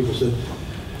last? The other people said,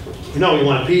 we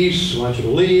want peace, we want you to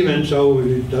leave, and so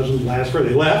it doesn't last forever.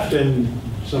 They left, and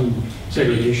some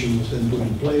segregation was then put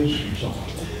in place, and so on.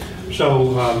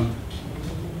 So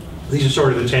these are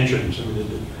sort of the tensions.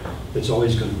 It's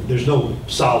always going to, there's no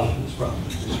solving this problem.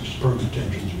 There's just permanent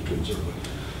tensions between sort of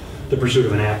the pursuit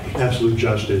of an absolute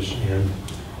justice and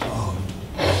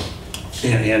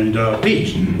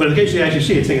peace. But in the case of the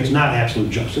ICC, I think it's not absolute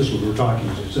justice. What we're talking,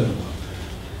 as I said,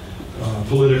 about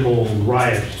political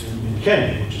riot in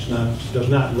Kenya, which is does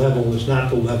not level, is not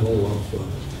the level of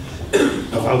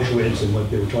Auschwitz and what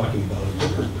they were talking about in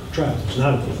the trials. It's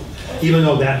not at the level, even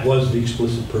though that was the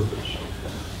explicit purpose.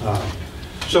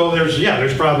 So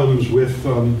there's problems with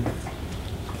a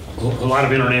lot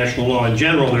of international law. In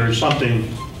general, there's something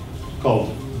called,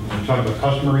 we talk about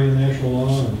customary international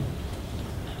law,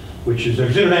 which is,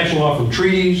 there's international law from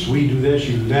treaties, we do this,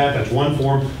 you do that, that's one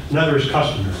form. Another is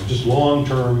customary, just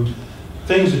long-term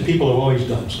things that people have always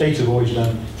done, states have always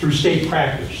done through state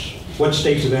practice, what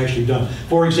states have actually done.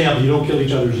 For example, you don't kill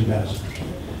each other's ambassadors.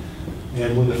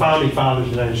 And when the founding fathers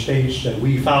of the United States said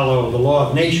we follow the law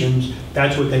of nations,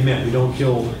 that's what they meant. We don't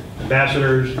kill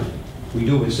ambassadors, we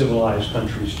do what civilized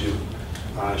countries do.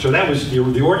 So that was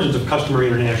the origins of customary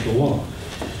international law.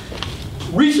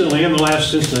 Recently,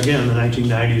 since again the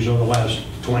 1990s, over the last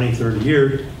 20, 30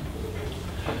 years,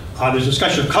 there's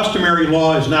discussion of customary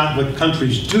law is not what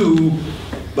countries do,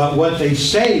 but what they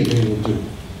say they will do.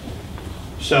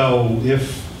 So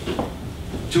if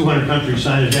 200 countries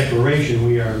sign a declaration,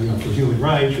 we are for human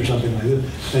rights or something like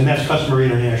this, then that's customary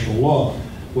international law.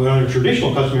 Well, under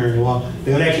traditional customary law,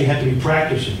 they would actually have to be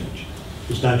practicing it.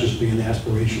 It's not just being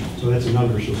aspirational. So that's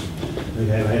another sort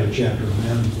of, I have a chapter on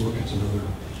that in the book. It's another.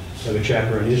 I have a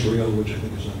chapter on Israel, which I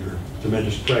think is under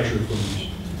tremendous pressure from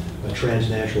these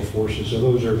transnational forces. So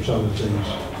those are some of the things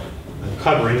I'm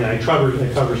covering. I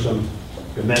cover some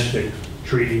domestic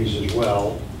treaties as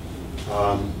well.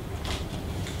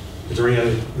 Is there any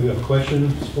other, we have a question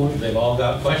at this point? They've all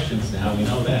got questions now, we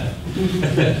know that.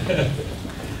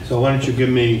 So why don't you give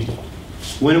me,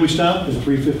 when do we stop? Is it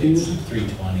 3:15?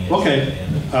 3:20. Okay.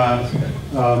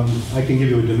 I can give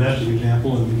you a domestic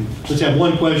example. And let's have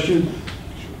one question.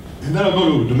 And then I'll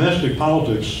go to domestic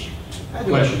politics. I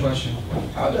do have a question.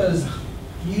 How does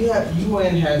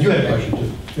UN has? You had a question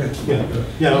too.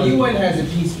 Yeah. The UN has a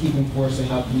peacekeeping force to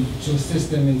help to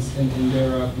assist them in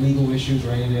their legal issues,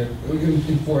 right? And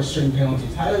they enforce certain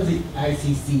penalties. How does the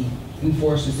ICC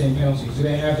enforce the same penalties? Do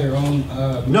they have their own?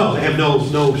 No, they have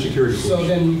no security force. So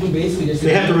then you can basically just.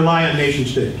 They have to rely on nation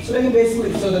states. So they can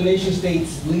basically, so the nation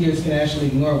states leaders can actually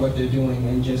ignore what they're doing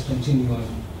and just continue on.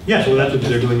 Yeah, so that's what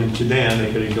they're doing in Sudan.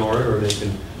 They can ignore it, or they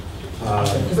can.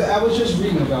 Because I was just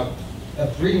reading about.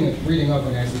 Reading up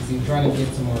on ICC, trying to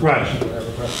get some more information or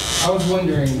whatever. But I was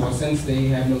wondering, well, since they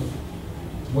have no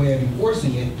way of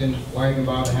enforcing it, then why even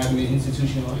bother having an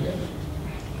institution altogether?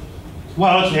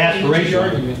 Well, it's the aspiration.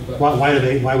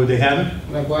 Why would they have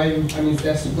it? Like why? I mean,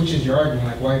 which is your argument?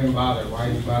 Like why even bother? Why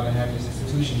even bother having this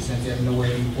institution since they have no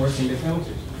way of enforcing their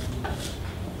penalties?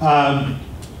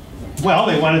 Well,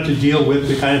 they wanted to deal with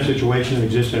the kind of situation that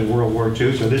existed in World War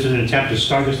II. So this is an attempt to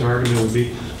start this. The argument would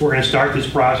be, we're going to start this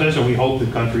process, and we hope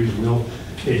that countries will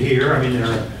adhere. I mean,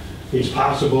 it's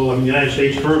possible. I mean, the United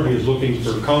States currently is looking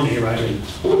for Coney, right? And,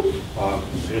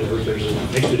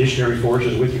 there's expeditionary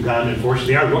forces with Ugandan forces.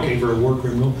 They are looking for a war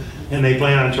criminal, and they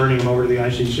plan on turning him over to the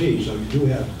ICC. So you do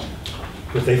have,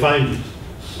 if they find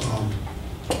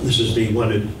this is the one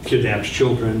that kidnaps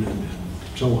children and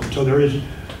so on. So there is.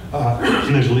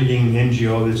 There's a leading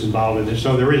NGO that's involved in this,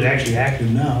 so there is actually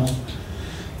active now.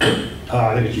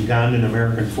 I think it's Ugandan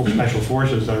American Special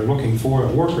Forces that are looking for a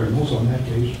war criminal. So in that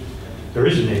case, there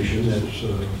is a nation that's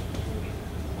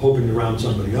hoping to round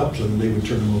somebody up, so then they would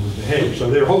turn them over to the Hague. So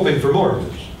they're hoping for more of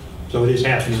this. So it is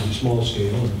happening on a small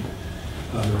scale, and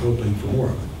they're hoping for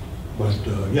more of it. But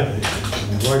yeah,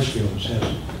 on a large scale, it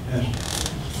has.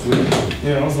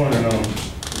 Yeah, I was wondering.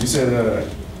 You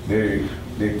said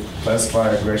they classify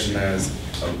aggression as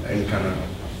any kind of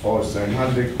force, and how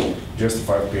do they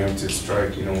justify preemptive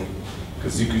strike? You know,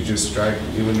 because you could just strike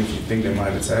even if you think they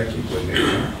might attack you, but they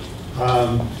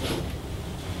don't.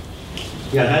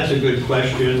 Yeah, that's a good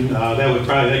question.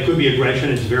 That could be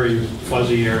aggression. It's a very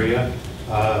fuzzy area.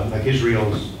 Like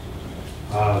Israel's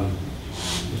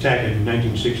attack in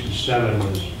 1967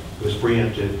 was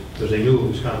preempted because they knew it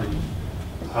was coming.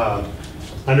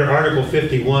 Under Article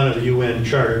 51 of the UN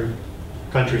Charter,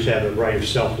 countries have a right of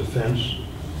self-defense,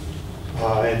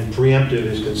 and preemptive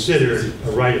is considered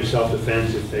a right of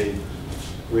self-defense if they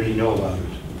really know about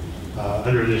it.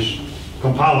 Under this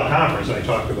Kampala conference I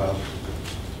talked about,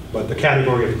 but the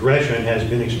category of aggression has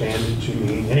been expanded to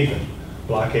mean anything: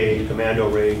 blockade, commando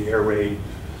raid, air raid,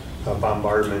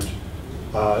 bombardment,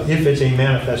 if it's a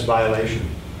manifest violation.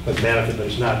 But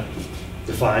it's not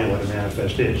defined what a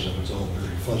manifest is, so it's all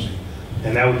very fuzzy.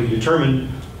 And that would be determined.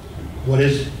 What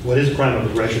is a crime of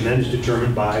aggression then is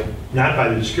determined not by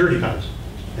the Security Council,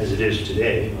 as it is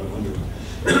today,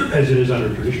 as it is under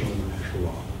traditional international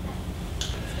law,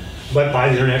 but by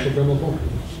the International Criminal Court.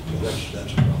 So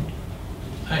that's a problem.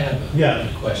 I have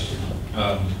a question,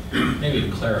 maybe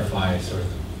to clarify sort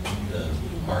of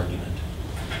the argument.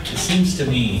 It seems to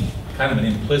me kind of an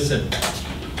implicit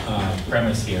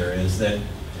premise here is that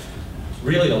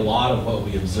really a lot of what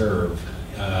we observe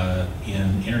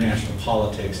in international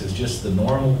politics is just the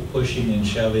normal pushing and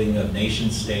shoving of nation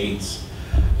states,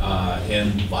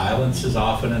 and violence is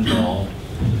often involved.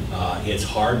 It's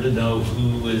hard to know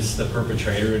who is the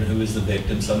perpetrator and who is the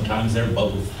victim. Sometimes they're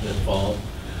both involved.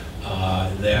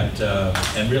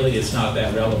 And really it's not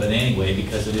that relevant anyway,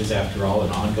 because it is, after all,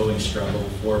 an ongoing struggle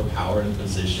for power and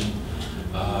position.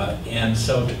 And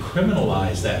so to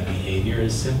criminalize that behavior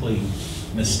is simply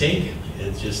mistaken.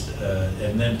 It's just,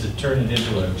 and then to turn it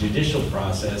into a judicial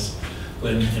process,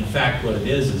 when in fact what it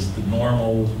is the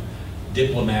normal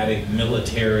diplomatic,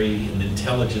 military, and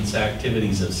intelligence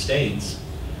activities of states,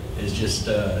 is just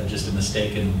a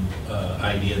mistaken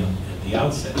idea at the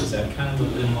outset. Is that kind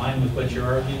of in line with what you're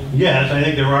arguing? Yes, I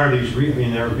think there are these.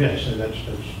 Yes,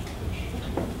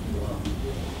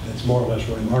 that's more or less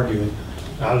what I'm arguing.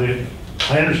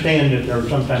 I understand that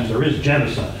sometimes there is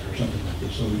genocide or something like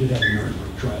this. So we did have a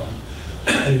Nuremberg trial.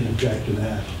 I didn't object to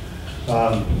that.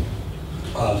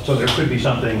 So there could be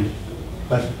something,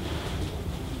 but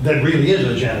that really is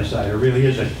a genocide, or really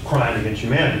is a crime against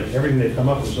humanity. Everything they've come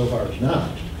up with so far is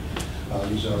not.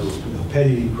 These are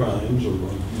petty crimes or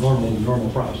normal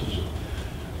process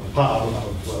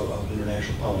of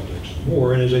international politics and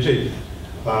war. And as I say,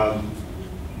 I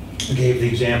gave the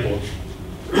example of,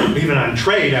 even on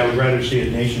trade, I would rather see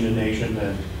it nation to nation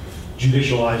than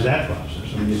judicialize that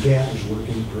process. I mean, the GATT is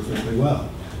working perfectly well.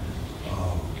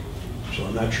 So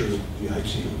I'm not sure the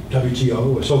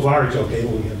WTO, so far it's okay,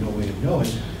 but we have no way of knowing.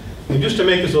 And just to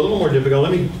make this a little more difficult,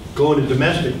 let me go into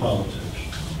domestic politics.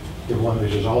 The one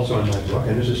which is also in my book,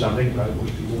 and this is something probably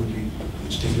most people would be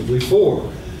instinctively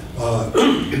for.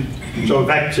 So in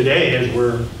fact, today, as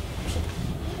we're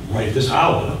right at this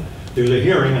hour, there's a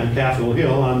hearing on Capitol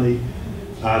Hill on the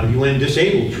UN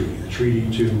Disabled Treaty, the treaty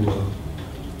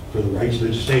for the rights of the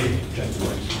disabled, protect the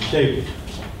rights of the disabled.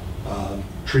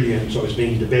 Treaty, and so it's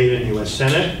being debated in the U.S.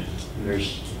 Senate. And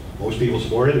most people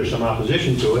support it. There's some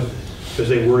opposition to it because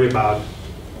they worry about,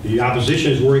 the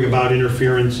opposition is worrying about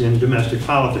interference in domestic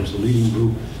politics. The leading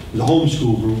group, the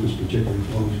homeschool group, is particularly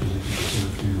opposed because they think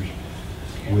it interferes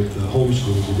with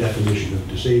homeschool, the definition of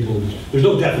disabled. There's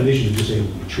no definition of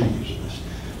disabled in the treaties.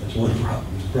 That's one problem.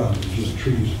 The problem is just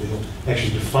treaties. They don't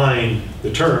actually define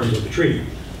the terms of the treaty.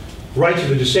 Rights of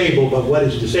the disabled, but what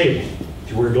is disabled?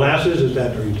 If you wear glasses,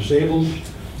 are you disabled?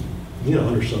 You know,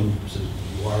 you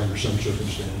are under some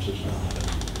circumstances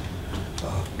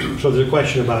not. So there's a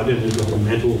question about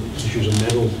mental issues of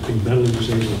mentally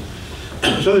disabled.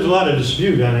 So there's a lot of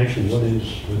dispute on actually what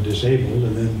is disabled,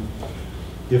 and then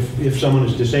if someone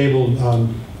is disabled,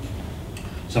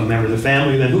 some member of the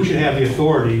family, then who should have the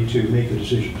authority to make the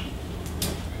decisions?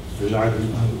 There's a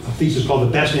thesis called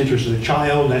the best interest of the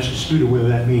child. That's disputed whether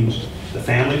that means the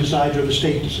family decides or the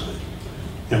state decides.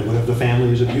 And what if the family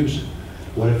is abusive?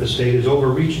 What if the state is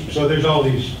overreaching? So there's all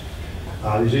these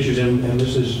issues, and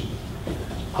this is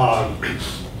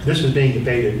being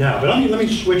debated now. But let me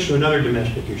switch to another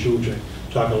domestic issue, which I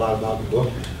talk a lot about in the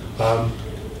book.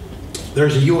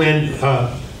 There's a UN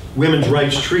Women's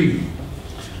Rights Treaty,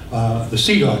 the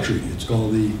CEDAW Treaty. It's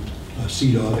called the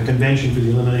CEDAW, the Convention for the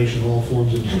Elimination of All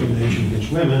Forms of Discrimination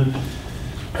Against Women.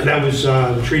 And that was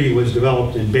the treaty was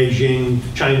developed in Beijing,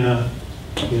 China,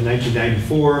 in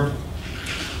 1994.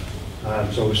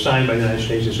 So it was signed by the United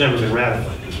States. It's never been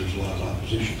ratified because there's a lot of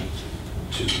opposition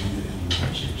to it in the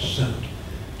United States Senate.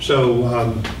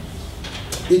 So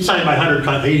it's signed by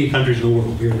 180 countries in the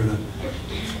world. We're going to,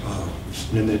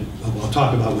 and then I'll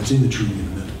talk about what's in the treaty in a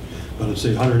minute. But let's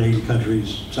say 180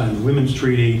 countries signed the Women's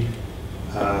Treaty.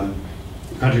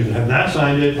 Countries that have not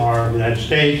signed it are the United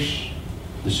States,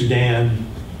 the Sudan,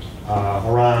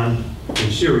 Iran,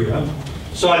 and Syria.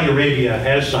 Saudi Arabia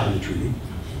has signed the treaty.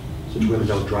 Since women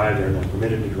don't drive, they're not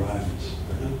permitted to drive.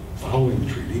 They're not following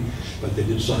the treaty, but they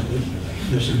did sign it.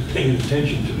 They're not paying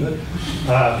attention to it.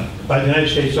 But the United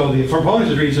States, so the proponents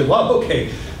of the treaty said, well,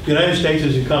 okay, the United States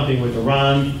is accompanying with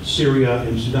Iran, Syria,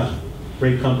 and Sudan.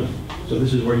 Great company. So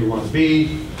this is where you want to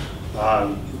be.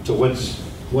 So what's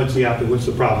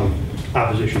the problem?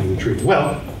 Opposition to the treaty.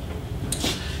 Well,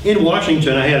 in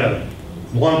Washington, I had a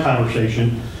long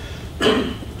conversation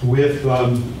with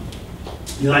the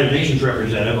United Nations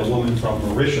representative, a woman from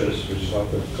Mauritius, which is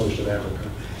off the coast of Africa.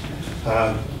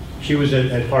 She was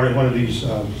at part of one of these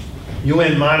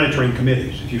UN monitoring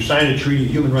committees. If you sign a treaty, a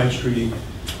human rights treaty,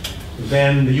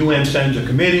 then the UN sends a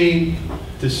committee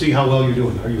to see how well you're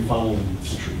doing. Are you following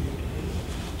the treaty?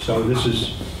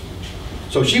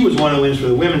 So she was one who wins for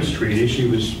the Women's Treaty. She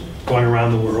was going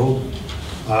around the world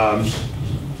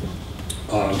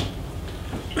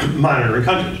monitoring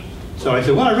countries. So I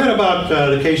said, well, I read about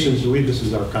the cases, this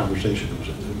is our conversation, it was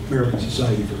at the American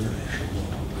Society for International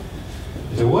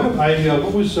I said,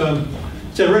 what was, said,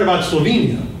 I read about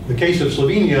Slovenia, the case of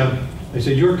Slovenia. I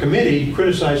said, your committee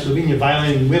criticized Slovenia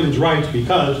violating women's rights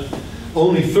because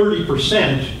only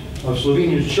 30% of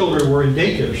Slovenia's children were in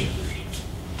daycare centers.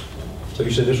 So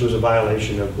he said this was a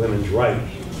violation of women's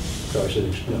rights. So I said,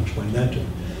 explain that to him.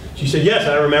 She said, yes,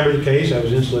 I remember the case. I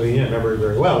was in Slovenia. I remember it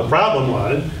very well. The problem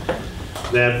was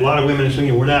that a lot of women in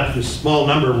Slovenia were not, the small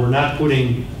number, were not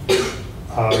putting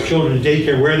children in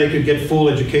daycare where they could get full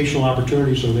educational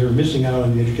opportunities, so they were missing out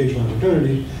on the educational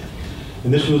opportunities.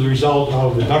 And this was a result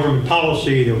of the government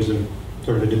policy. There was a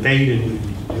sort of a debate in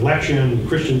the election. The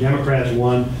Christian Democrats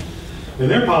won. And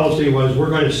their policy was, we're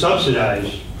going to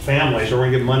subsidize families, so we're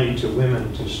going to give money to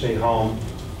women to stay home.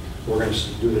 We're going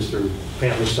to do this through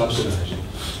family subsidizing.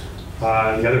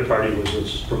 The other party was,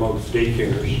 let's promote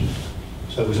daycares.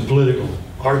 So it was a political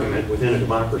argument within a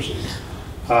democracy.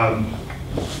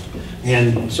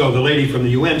 And so the lady from the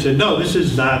UN said, no, this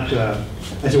is not, I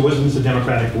said, wasn't this a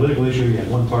democratic political issue? You had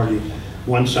one party,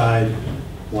 one side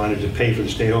wanted to pay for the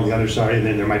stay home, the other side, and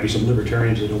then there might be some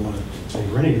libertarians that don't want to pay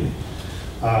for anything.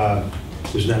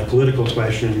 It was not a political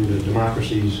question. The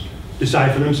democracies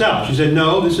decide for themselves. She said,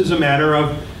 no, this is a matter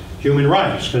of human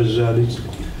rights, because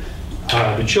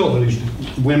the children, these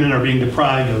women are being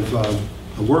deprived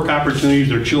of work opportunities,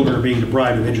 their children are being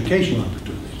deprived of educational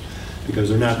opportunities, because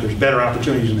there's better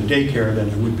opportunities in the daycare than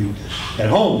there would be at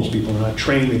home. These people are not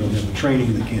trained, they don't have the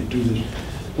training, they can't do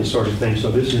this sort of thing. So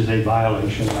this is a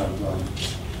violation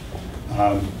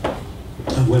of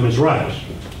women's rights,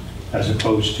 as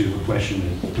opposed to a question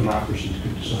that democracies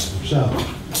could decide themselves.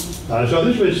 So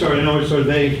this was sort of, so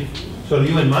the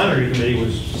UN Monitoring Committee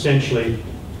was essentially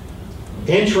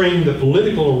entering the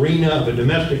political arena of a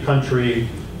domestic country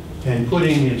and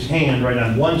putting its hand right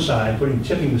on one side,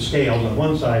 tipping the scales on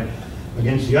one side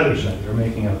against the other side. They're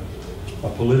making a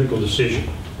political decision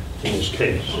in this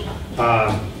case.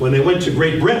 When they went to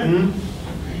Great Britain,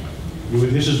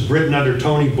 this is Britain under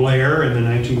Tony Blair in the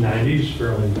 1990s,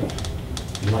 fairly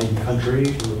enlightened country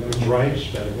for women's rights,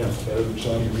 better than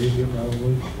Saudi Arabia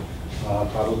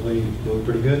probably doing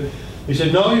pretty good. He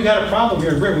said, no, you got a problem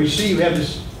here in Britain. We see you have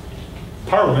this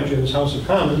Parliament, you have this House of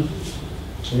Commons,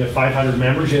 and you have 500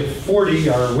 members, you have 40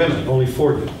 are women, only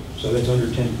 40. So that's under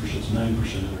 10%, it's 9% or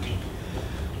something.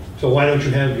 So why don't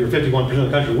you have your 51% of the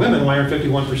country women? Why aren't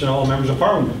 51% of all members of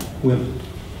Parliament women?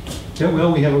 Yeah,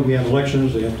 well, we have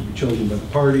elections, they have to be chosen by the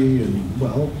party, and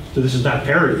well, so this is not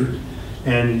parity.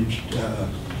 And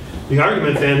the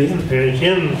argument then in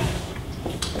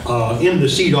the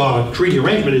CEDAW treaty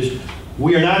arrangement is,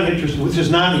 we are not interested, this is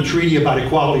not a treaty about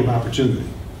equality of opportunity.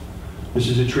 This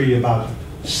is a treaty about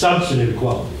substantive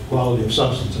equality of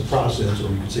substance, of process, or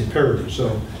we could say parity.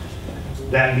 So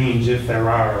that means if there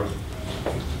are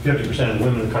 50% of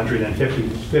women in the country, then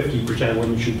 50% of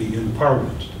women should be in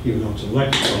Parliament, even though it's an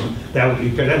elected Parliament.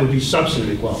 That would be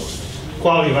substantive equality.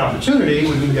 Equality of opportunity,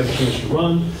 we didn't get a chance to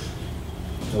run.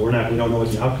 So we don't know what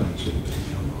the outcome is going to be.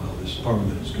 We don't know how this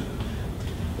Parliament is going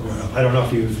to run up. I don't know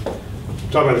if you've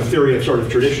talked about the theory of sort of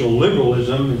traditional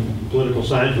liberalism in political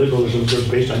science. Liberalism is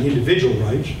based on individual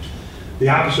rights. The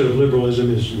opposite of liberalism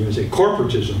is, you might say,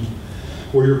 corporatism,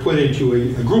 where you're put into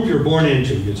a group you're born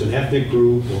into. It's an ethnic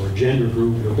group or a gender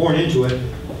group. You're born into it,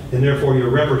 and therefore your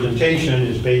representation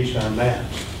is based on that.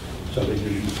 So that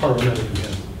you're Parliament, if you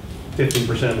have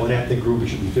 15% of one ethnic group, it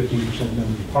should be 15% of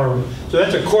members of Parliament. So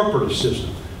that's a corporative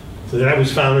system. So that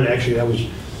was founded, actually, that was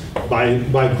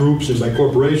by groups and by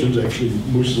corporations, actually,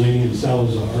 Mussolini and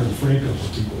Salazar and Franco were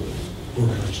people that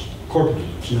organized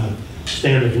corporatism. It's not a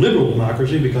standard liberal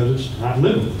democracy because it's not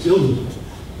liberal, it's illiberal.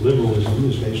 Liberalism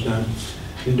is based on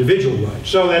individual rights.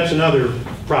 So that's another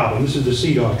problem. This is the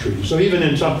CEDAW Treaty. So even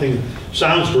in something that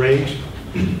sounds great,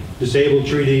 Disabled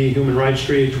Treaty, Human Rights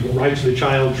Treaty, Rights of the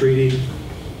Child Treaty,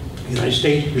 the United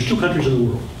States, there's 2 countries in the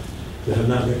world that have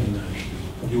not recognized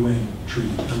the UN Treaty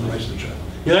on the Rights of the Child.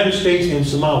 The United States and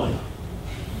Somalia.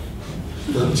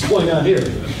 What's going on here?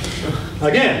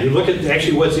 Again, you look at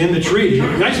actually what's in the treaty.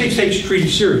 The United States takes the treaty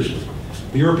seriously.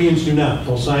 The Europeans do not.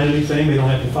 They'll sign anything, they don't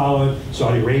have to follow it.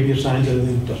 Saudi Arabia signs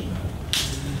anything, it doesn't matter.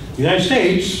 The United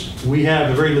States, we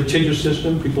have a very litigious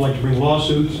system. People like to bring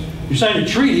lawsuits. You sign a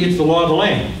treaty, it's the law of the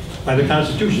land. By the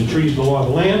Constitution, the treaty is the law of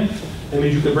the land. That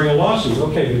means you can bring a lawsuit.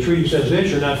 Okay, the treaty says this,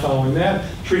 you're not following that.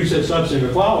 The treaty says substantive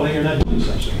equality, you're not doing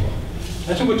substantive equality.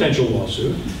 That's a potential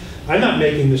lawsuit. I'm not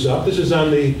making this up. This is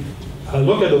on the,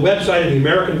 look at the website of the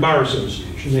American Bar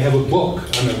Association. They have a book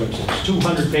on their website. It's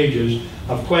 200 pages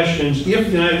of questions. If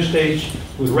the United States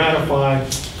would ratify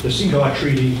the CEDAW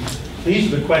Treaty,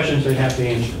 these are the questions they have to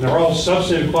answer. And they're all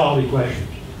substantive equality questions.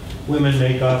 Women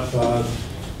make up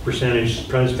percentage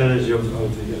of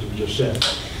the, as we just said.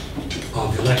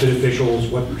 of elected officials,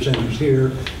 what percentage here,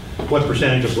 what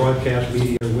percentage of broadcast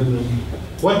media are women,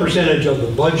 what percentage of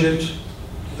the budget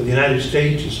of the United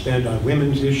States is spent on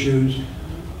women's issues.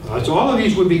 So all of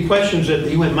these would be questions that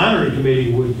the UN Monitoring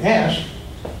Committee would ask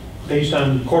based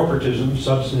on corporatism,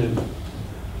 substantive,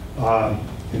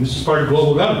 and this is part of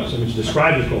global governance, and it's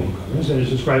described as global governance, and it's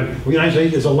described, the United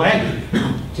States is a laggard.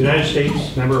 The United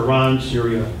States, remember Iran,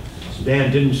 Syria,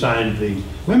 Sudan didn't sign the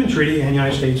Women's Treaty, and the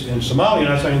United States and Somalia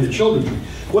not signing the Children's Treaty.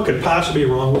 What could possibly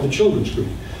be wrong with the Children's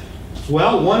Treaty?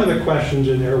 Well, one of the questions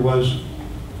in there was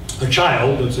a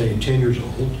child, let's say 10 years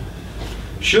old,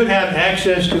 should have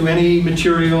access to any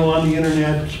material on the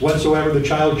internet whatsoever the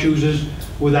child chooses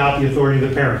without the authority of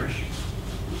the parents.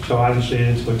 So obviously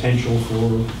it's potential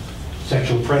for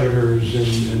sexual predators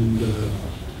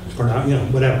or not, you know,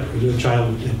 whatever, a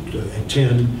child at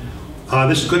 10.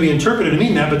 This could be interpreted to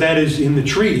mean that, but that is in the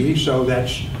treaty, so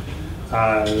that's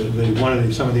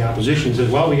some of the opposition says,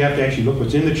 well, we have to actually look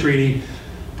what's in the treaty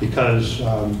because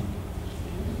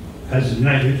as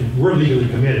we're legally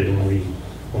committed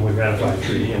when we ratify a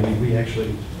treaty, and we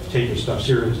actually take this stuff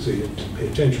seriously and pay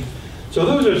attention. So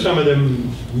those are some of the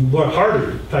more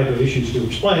harder type of issues to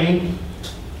explain.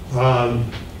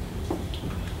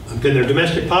 Again, they're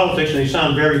domestic politics, and they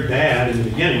sound very bad in the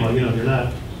beginning. Well, you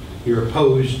know, you're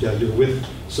opposed, you're with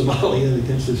Somalia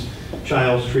against this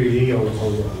child's treaty, or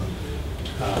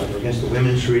against the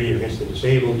women's treaty, or against the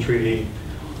disabled treaty.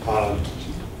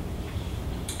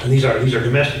 And these are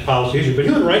domestic policy issues. But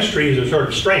human rights treaties are sort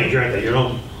of strange, aren't they? You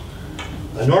know,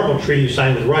 a normal treaty you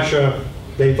sign with Russia,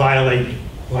 they violate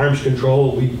arms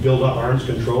control, we build up arms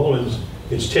control, and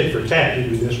it's tit for tat.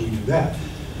 You do this, we do that.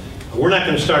 We're not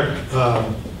going to start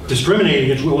discriminating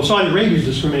against women. Well, Saudi Arabia is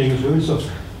discriminating against women, so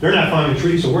they're not following the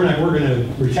treaty, so we're going to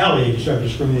retaliate and start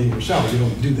discriminating ourselves. You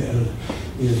don't do that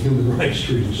in a human rights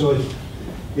treaty. So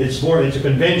it's a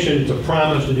convention, it's a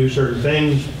promise to do certain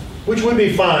things, which would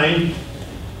be fine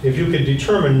if you could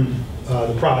determine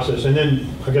the process. And then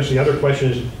I guess the other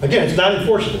question is, again, it's not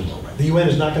enforceable. Right? The UN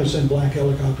is not going to send black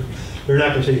helicopters. They're not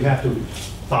going to say you have to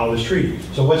follow this treaty.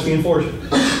 So what's the enforcement?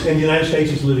 In the United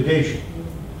States, it's litigation.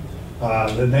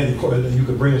 Then you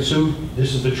could bring a suit,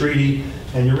 this is the treaty,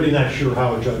 and you're really not sure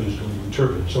how a judge is going to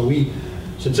interpret it. So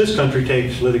since this country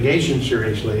takes litigation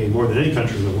seriously, more than any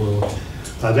country in the world,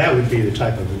 that would be the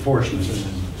type of enforcement. And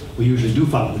we usually do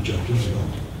follow the judges.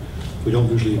 We don't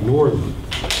usually ignore them.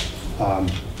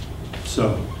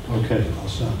 Okay, I'll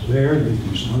stop there. Maybe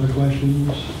do some other questions.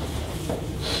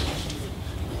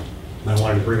 I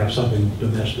wanted to bring up something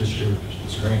domestic here.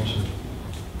 It's great. So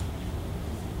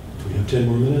we have 10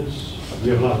 more minutes. Do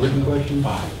you have a lot of written questions?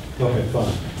 5. Okay, 5.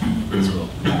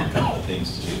 A couple of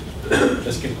things to do.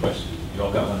 Let's get a question. You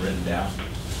all got one written down?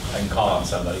 I can call on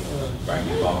somebody. Brian,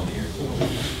 you volunteer.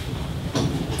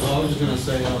 Well, I was just going to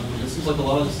say, it seems like a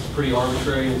lot of this is pretty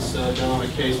arbitrary. It's done on a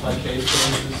case-by-case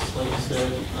basis, like you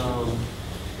said.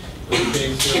 In the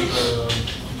case of the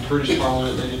British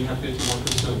Parliament, they didn't have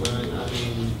 51% women. I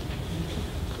mean,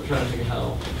 I'm trying to think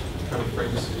of trying to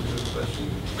frame this into a question.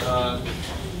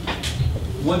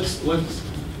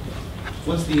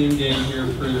 What's the end game here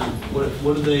for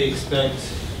what do they expect?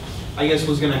 I guess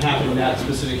was going to happen in that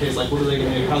specific case. Like, what are they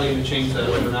going to do? How are they going to change that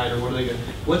overnight, or what are they going?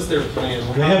 What's their plan?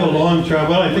 They have a long term.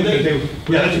 Well, I think yeah,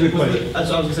 that's a good question. That's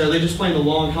what I was going to say. Are they just playing the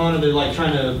long con? Are they like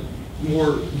trying to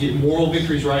get moral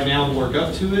victories right now and work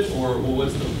up to it, or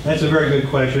what's the? That's a very good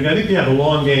question. I think the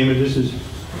long game, and this is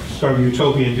sort of a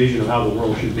utopian vision of how the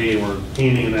world should be, and we're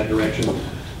aiming in that direction.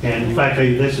 And in fact,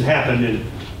 this had happened in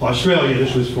Australia.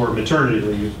 This was for maternity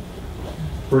leave.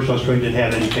 First, Australia didn't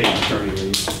have any paid maternity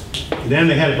leave. And then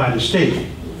they had it by the state. You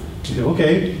said,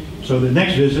 okay, so the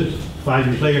next visit, 5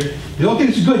 years later, they said, okay,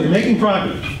 this is good, you're making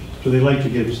progress. So they like to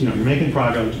give, you're making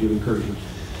progress, to give encouragement.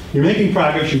 You're making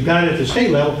progress, you've got it at the state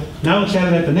level, now let's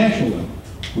have it at the national level,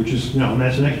 which is, and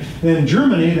that's the next. And in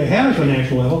Germany, they have it at the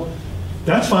national level.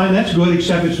 That's fine, that's good,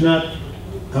 except it's not,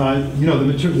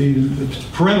 the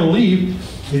parental leave,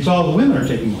 it's all the women are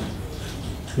taking on.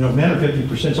 Men are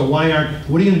 50%, so what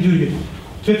are you going to do to get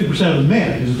 50% of the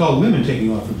men, because it's all women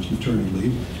taking off for this maternity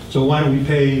leave. So why don't we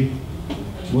pay,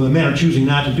 well, the men are choosing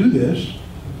not to do this,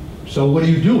 so what are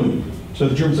you doing? So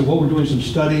the Germans said, well, we're doing some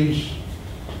studies,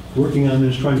 working on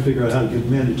this, trying to figure out how to get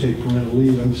men to take parental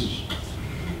leave. And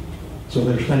so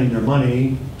they're spending their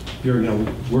money,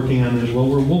 working on this. Well,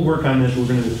 we'll work on this. We're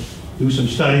going to do some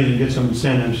studies and get some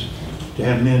incentives to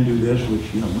have men do this,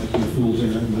 which, might be a fool's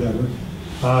errand, whatever.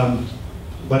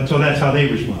 But so that's how they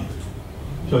respond.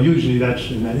 So usually that's,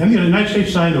 the United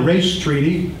States signed the race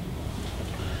treaty,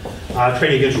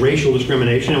 treaty against racial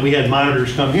discrimination, and we had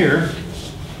monitors come here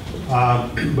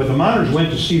But the monitors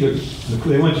went to see the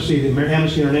Amnesty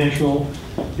International,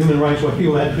 Human Rights Watch,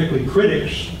 people that particularly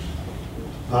critics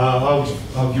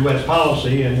of U.S.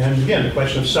 policy, and again, the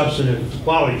question of substantive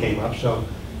equality came up. So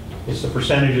it's the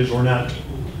percentages were not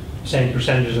same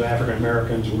percentages of African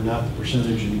Americans were not the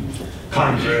percentage in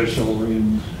Congress or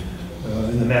in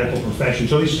the medical profession.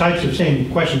 So these types of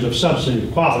same questions of substantive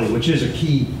equality, which is a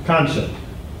key concept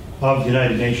of the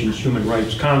United Nations Human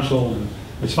Rights Council, and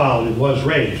it's followed, it was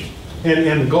raised.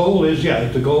 And the goal is,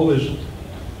 the goal is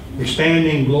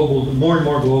expanding more and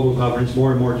more global governance,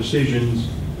 more and more decisions,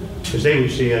 as they would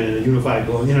see it, in a unified,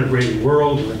 integrated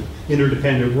world, an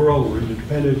interdependent world. We're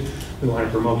interdependent. We want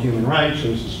to promote human rights. So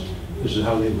this is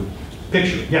how they would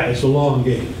picture it. Yeah, it's a long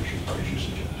game, I should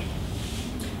suggest.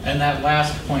 And that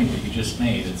last point that you just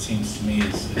made, it seems to me,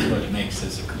 is what makes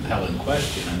this a compelling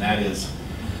question, and that is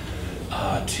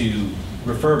to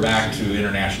refer back to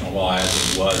international law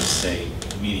as it was, say,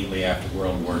 immediately after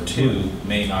World War II,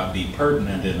 may not be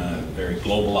pertinent in a very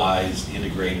globalized,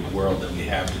 integrated world that we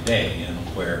have today, and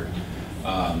where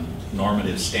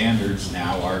normative standards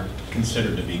now are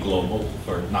considered to be global,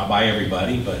 or not by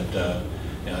everybody, but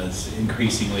it's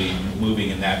increasingly moving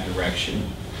in that direction.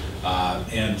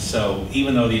 And so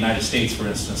even though the United States, for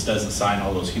instance, doesn't sign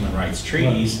all those human rights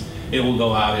treaties, it will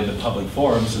go out into public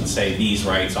forums and say these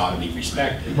rights ought to be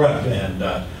respected. Right.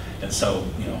 And so,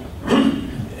 and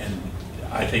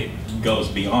I think goes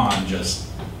beyond just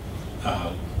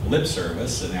lip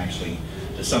service and actually,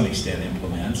 to some extent,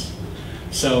 implements.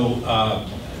 So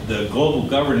the global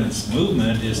governance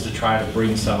movement is to try to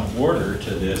bring some order to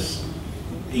this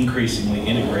increasingly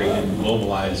integrated,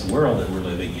 globalized world that we're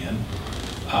living in.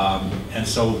 And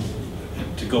so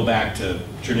to go back to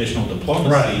traditional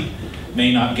diplomacy,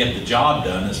 may not get the job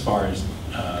done as far as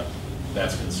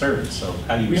that's concerned. So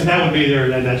how do you... And that would be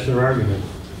that's their argument.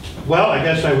 Well, I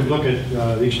guess I would look at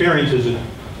the experiences that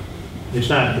it's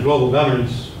not, the global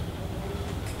governance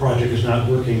project is not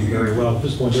working very well. At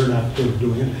this point, they're not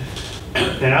doing it.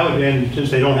 And since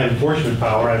they don't have enforcement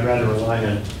power, I'd rather rely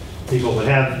on people that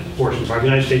have enforcement power. The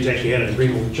United States actually had an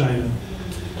agreement with China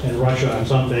and Russia on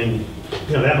something,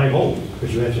 that might hold,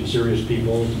 because you had some serious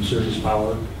people, some serious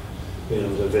power.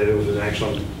 That it was an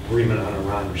actual agreement on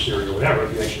Iran or Syria or whatever.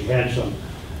 If you actually had some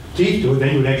teeth to it,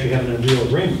 then you would actually have an real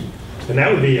agreement. And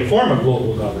that would be a form of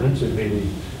global governance. It would be the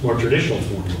more traditional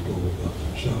form of global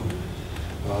governance. So,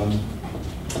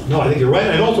 no, I think you're right.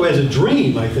 And also as a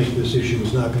dream, I think this issue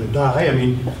is not going to die. I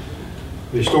mean,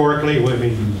 historically,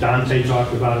 Dante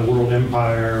talked about a world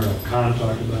empire, Kant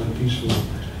talked about a peaceful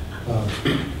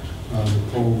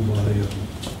poem by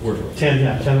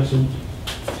Tennyson's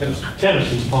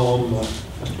poem,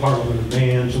 Parliament of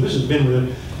Man. So this has been with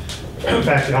it. In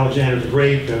fact, Alexander the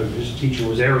Great, his teacher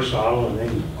was Aristotle, and they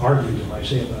argued, if I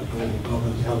say about global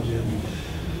governance, Alexander,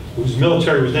 whose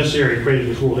military was necessary to create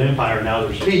this world empire. Now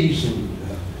there's peace, and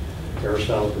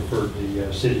Aristotle preferred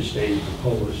the city-state, the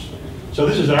polis. So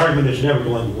this is an argument that's never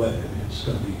going away. I mean, it's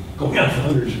going to be going on for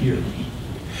hundreds of years.